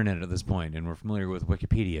have the internet at this point, and we're familiar with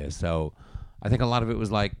Wikipedia. So I think a lot of it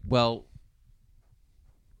was like, well,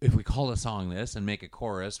 if we call a song this and make a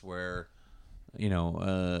chorus where, I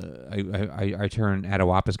turn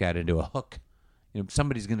Attawabascat into a hook,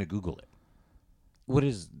 somebody's going to Google it. What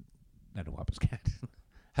is Attawabascat?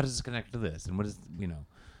 How does this connect to this? And what is,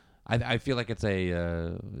 I feel like it's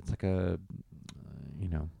a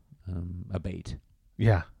bait.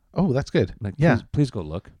 Yeah. Oh, that's good. Like, yeah. Please go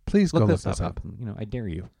look. Please go look this this up. I dare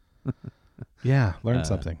you. Yeah. Learn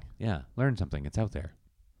something. Yeah. Learn something. It's out there.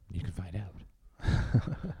 You can find out.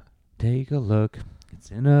 Take a look.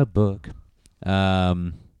 It's in a book. Yeah.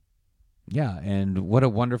 And what a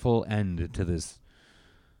wonderful end to this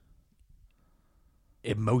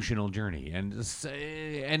emotional journey. And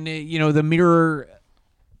the mirror,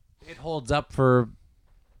 it holds up for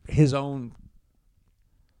his own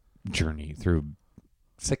journey through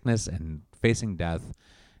sickness and facing death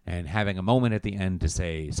and having a moment at the end to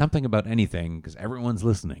say something about anything because everyone's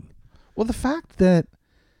listening. Well, the fact that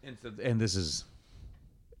and this is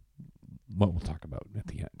what we'll talk about at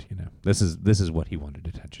the end. This is what he wanted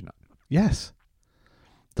attention on. Yes,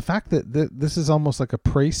 the fact that this is almost like a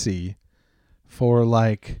précis for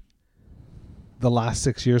like the last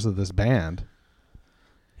 6 years of this band.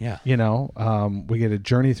 Yeah, we get a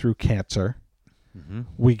journey through cancer. Mm-hmm.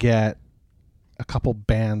 We get a couple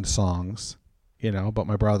band songs, about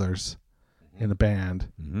my brothers in the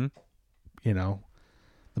band. Mm-hmm.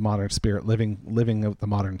 The modern spirit, living out the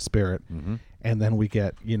modern spirit, and then we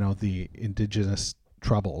get the indigenous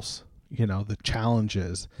troubles, the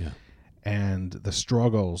challenges, and the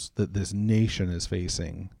struggles that this nation is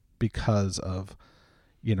facing because of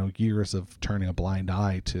years of turning a blind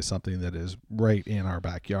eye to something that is right in our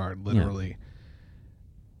backyard, literally.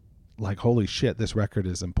 Like, holy shit, this record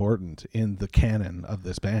is important in the canon of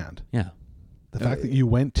this band. Yeah. The fact that you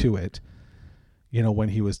went to it, when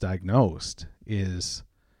he was diagnosed is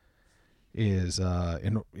enormous.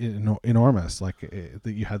 Like,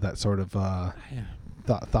 that you had that sort of thought.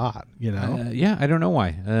 Yeah, I don't know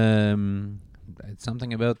why. It's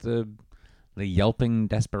something about the yelping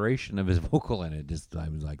desperation of his vocal in it. I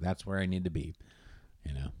was like, that's where I need to be.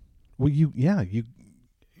 Well,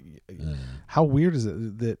 how weird is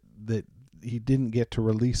it that he didn't get to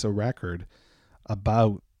release a record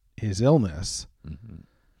about his illness,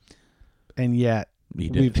 and yet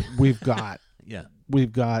we've got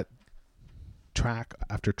we've got track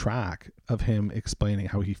after track of him explaining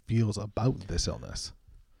how he feels about this illness.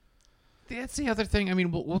 That's the other thing. I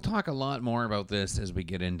mean, we'll talk a lot more about this as we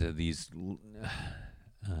get into these,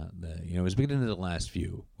 as we get into the last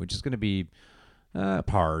few, which is going to be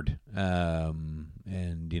hard,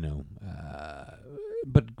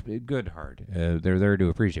 but good hard. They're there to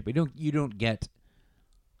appreciate. But you don't get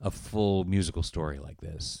a full musical story like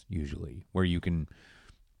this usually, where you can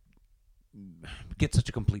get such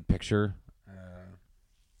a complete picture,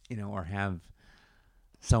 or have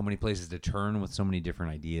so many places to turn with so many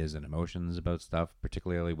different ideas and emotions about stuff,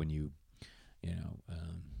 particularly when you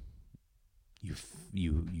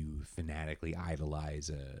fanatically idolize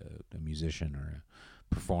a musician or a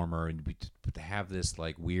performer, and to have this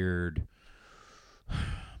like weird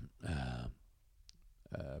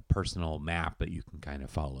personal map that you can kind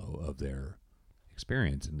of follow of their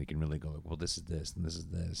experience, and they can really go, well, this is this and this is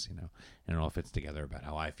this, and it all fits together about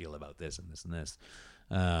how I feel about this and this and this.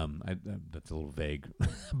 That's a little vague,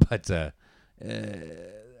 but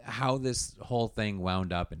how this whole thing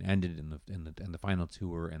wound up and ended in the final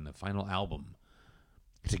tour and the final album,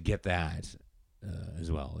 to get that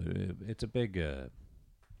as well, it's a big. I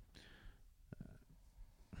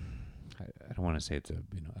don't want to say it's a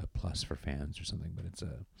plus for fans or something, but it's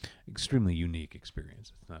a extremely unique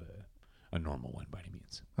experience. It's not a normal one by any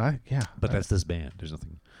means. But that's this band. There's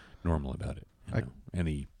nothing normal about it. And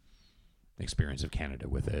the experience of Canada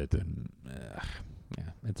with it, and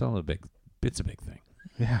it's all a big thing.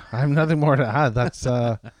 Yeah, I have nothing more to add. That's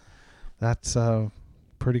a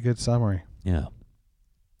pretty good summary. Yeah.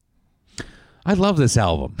 I love this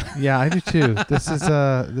album. Yeah, I do too. This is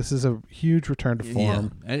a huge return to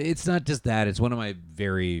form. Yeah. And it's not just that; it's one of my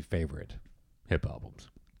very favorite hip albums.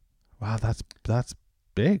 Wow, that's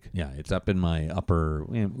big. Yeah, it's up in my upper.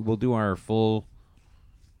 We'll do our full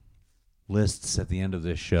lists at the end of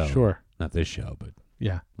this show. Sure. Not this show, but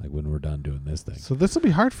like when we're done doing this thing. So this will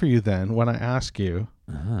be hard for you then when I ask you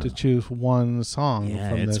to choose one song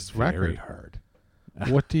from this record. Very hard.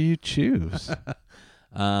 What do you choose?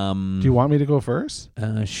 Do you want me to go first?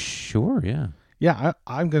 Sure, yeah. Yeah,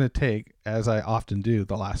 I'm going to take, as I often do,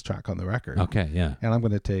 the last track on the record. Okay, yeah. And I'm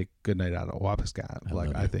going to take Good Night Out of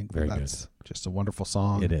Wabascat. I think that's just a wonderful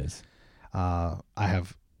song. It is. I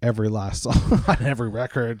have every last song on every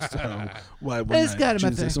record, so why wouldn't I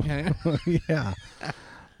choose this one? Yeah.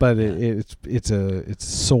 But it's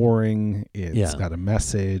soaring. It's got a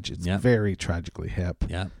message. It's very tragically hip.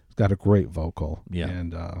 Yeah. It's got a great vocal. Yeah.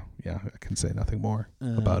 And I can say nothing more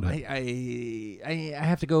about it. I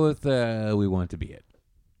have to go with We Want to Be It.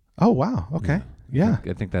 Oh wow. Okay. Yeah.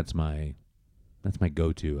 I think that's my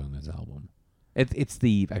go-to on this album. I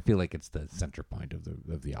feel like it's the center point of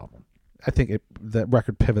the album. I think that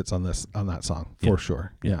record pivots on that song for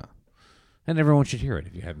sure. Yeah. And everyone should hear it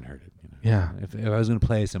if you haven't heard it. Yeah. If I was going to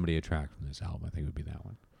play somebody a track from this album, I think it would be that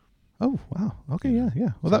one. Oh wow. Okay. Yeah.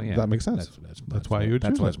 Well, that makes sense. That's why you would choose.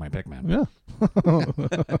 That's why it's my pick, man. Yeah.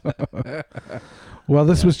 Well,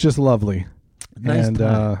 this was just lovely. Nice. And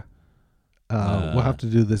we'll have to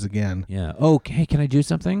do this again. Yeah. Okay. Can I do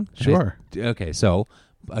something? Sure. Okay. So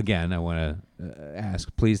again, I want to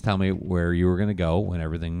ask. Please tell me where you were going to go when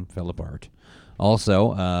everything fell apart.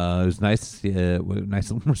 Also, it was nice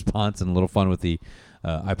little response and a little fun with the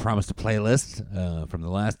I Promised a playlist from the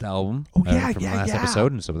last album. From the last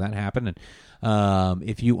episode, and so that happened. And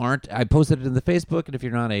if you aren't, I posted it in the Facebook, and if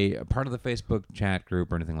you're not a part of the Facebook chat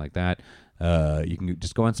group or anything like that, you can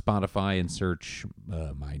just go on Spotify and search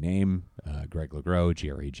my name, Greg LeGros,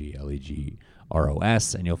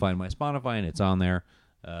 GREGLEGROS, and you'll find my Spotify, and it's on there.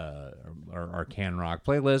 Our Can Rock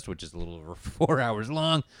playlist, which is a little over 4 hours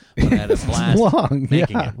long, but I had a blast long,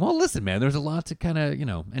 making it. Well, listen, man, there's a lot to kind of,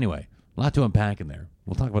 anyway, A lot to unpack in there.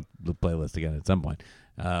 We'll talk about the playlist again at some point.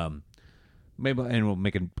 Maybe, and we'll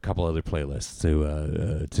make a couple other playlists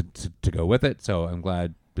to go with it. So I'm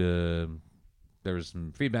glad there was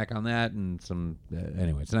some feedback on that and some.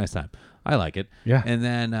 Anyway, it's a nice time. I like it. Yeah. And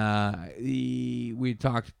then we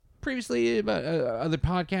talked previously about other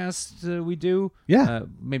podcasts we do. Yeah.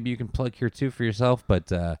 Maybe you can plug here too for yourself.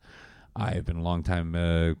 But I've been a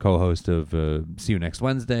longtime co-host of See You Next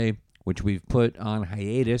Wednesday, which we've put on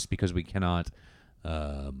hiatus because we cannot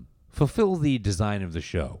fulfill the design of the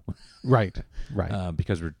show. Right.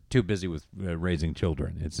 Because we're too busy with raising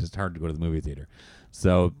children. It's just hard to go to the movie theater.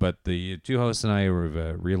 So, but the two hosts and I have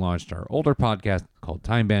relaunched our older podcast called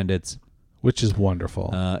Time Bandits. Which is wonderful.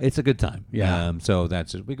 It's a good time. Yeah. So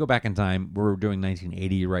that's we go back in time. We're doing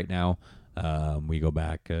 1980 right now. We go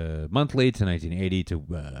back monthly to 1980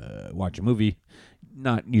 to watch a movie.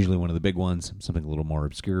 Not usually one of the big ones. Something a little more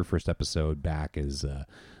obscure. First episode back is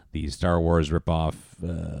the Star Wars ripoff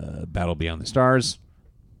Battle Beyond the Stars.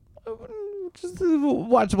 Just a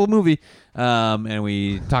watchable movie. And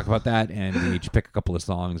we talk about that, and we each pick a couple of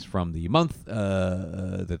songs from the month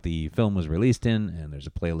that the film was released in, and there's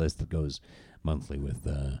a playlist that goes monthly with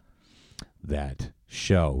that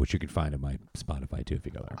show, which you can find on my Spotify too if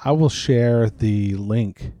you go there. I will share the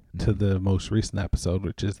link to the most recent episode,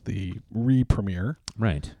 which is the re-premiere.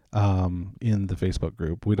 Right. In the Facebook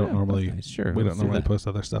group. We don't normally okay, sure. we Let's don't do normally that. post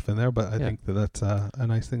other stuff in there, but I think that's a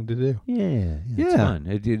nice thing to do. Yeah. It's Yeah. fun.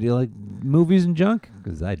 Do you like movies and junk?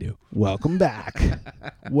 Because I do. Welcome back.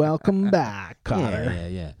 Welcome back, Connor.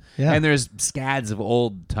 Yeah. Yeah. And there's scads of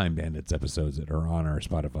old Time Bandits episodes that are on our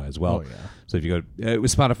Spotify as well. Oh, yeah. So if you go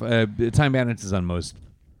with Spotify, Time Bandits is on most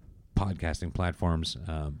podcasting platforms,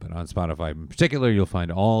 but on Spotify in particular, you'll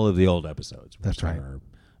find all of the old episodes. Which That's right. Are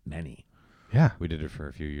many. Yeah. We did it for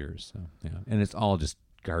a few years. So yeah, and it's all just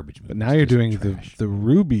garbage movies. But now you're just doing trash. the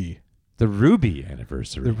Ruby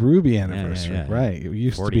anniversary. the Ruby anniversary, yeah. right? It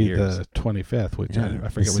used to 40 be years. the 25th, which Yeah, I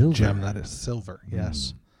forget the what gem silver. that is. Silver.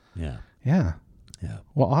 Yes. Yeah. Yeah. Yeah.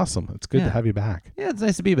 Well, awesome. It's good Yeah. to have you back. Yeah, it's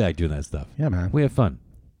nice to be back doing that stuff. Yeah, man. We have fun.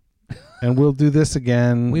 And we'll do this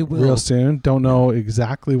again We will. real soon. Don't know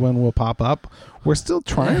exactly when we'll pop up. We're still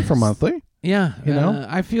trying for monthly. Yeah, You know?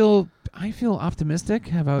 I feel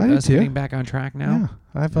optimistic about I do us too. getting back on track now.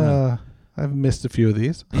 Yeah. I've missed a few of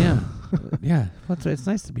these. Yeah, yeah. Well, it's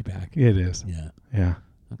nice to be back. It is. Yeah. Yeah.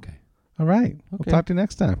 Okay. All right. We'll Okay. talk to you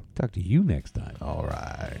next time. Talk to you next time. All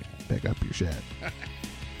right. Pick up your shit.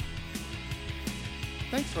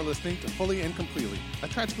 Thanks for listening to Fully and Completely, a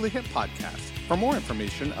Tragically Hip podcast. For more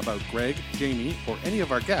information about Greg, Jamie, or any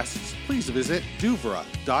of our guests, please visit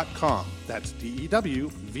Duvra.com. That's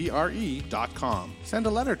DEWVRE.com. Send a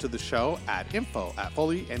letter to the show at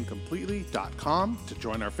info@fullyandcompletely.com. To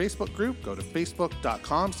join our Facebook group, go to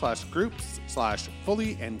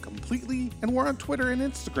facebook.com/groups/fullyandcompletely. And we're on Twitter and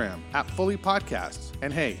Instagram @fullypodcasts.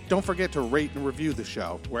 And hey, don't forget to rate and review the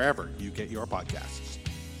show wherever you get your podcasts.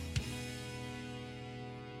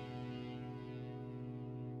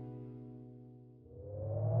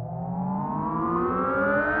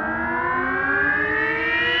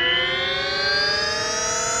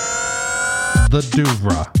 The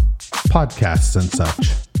Duvra podcasts and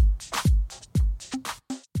such.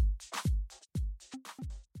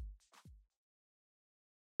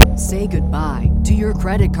 Say goodbye to your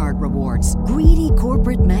credit card rewards. Greedy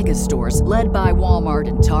corporate mega stores, led by Walmart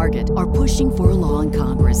and Target, are pushing for a law in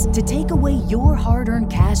Congress to take away your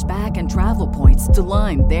hard-earned cash back and travel points to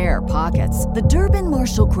line their pockets. The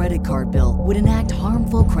Durbin-Marshall credit card bill would enact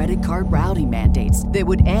harmful credit card routing mandates that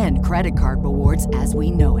would end credit card rewards as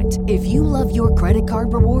we know it. If you love your credit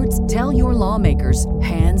card rewards, tell your lawmakers,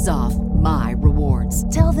 hands off my rewards.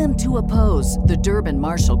 Tell them to oppose the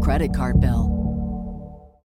Durbin-Marshall credit card bill.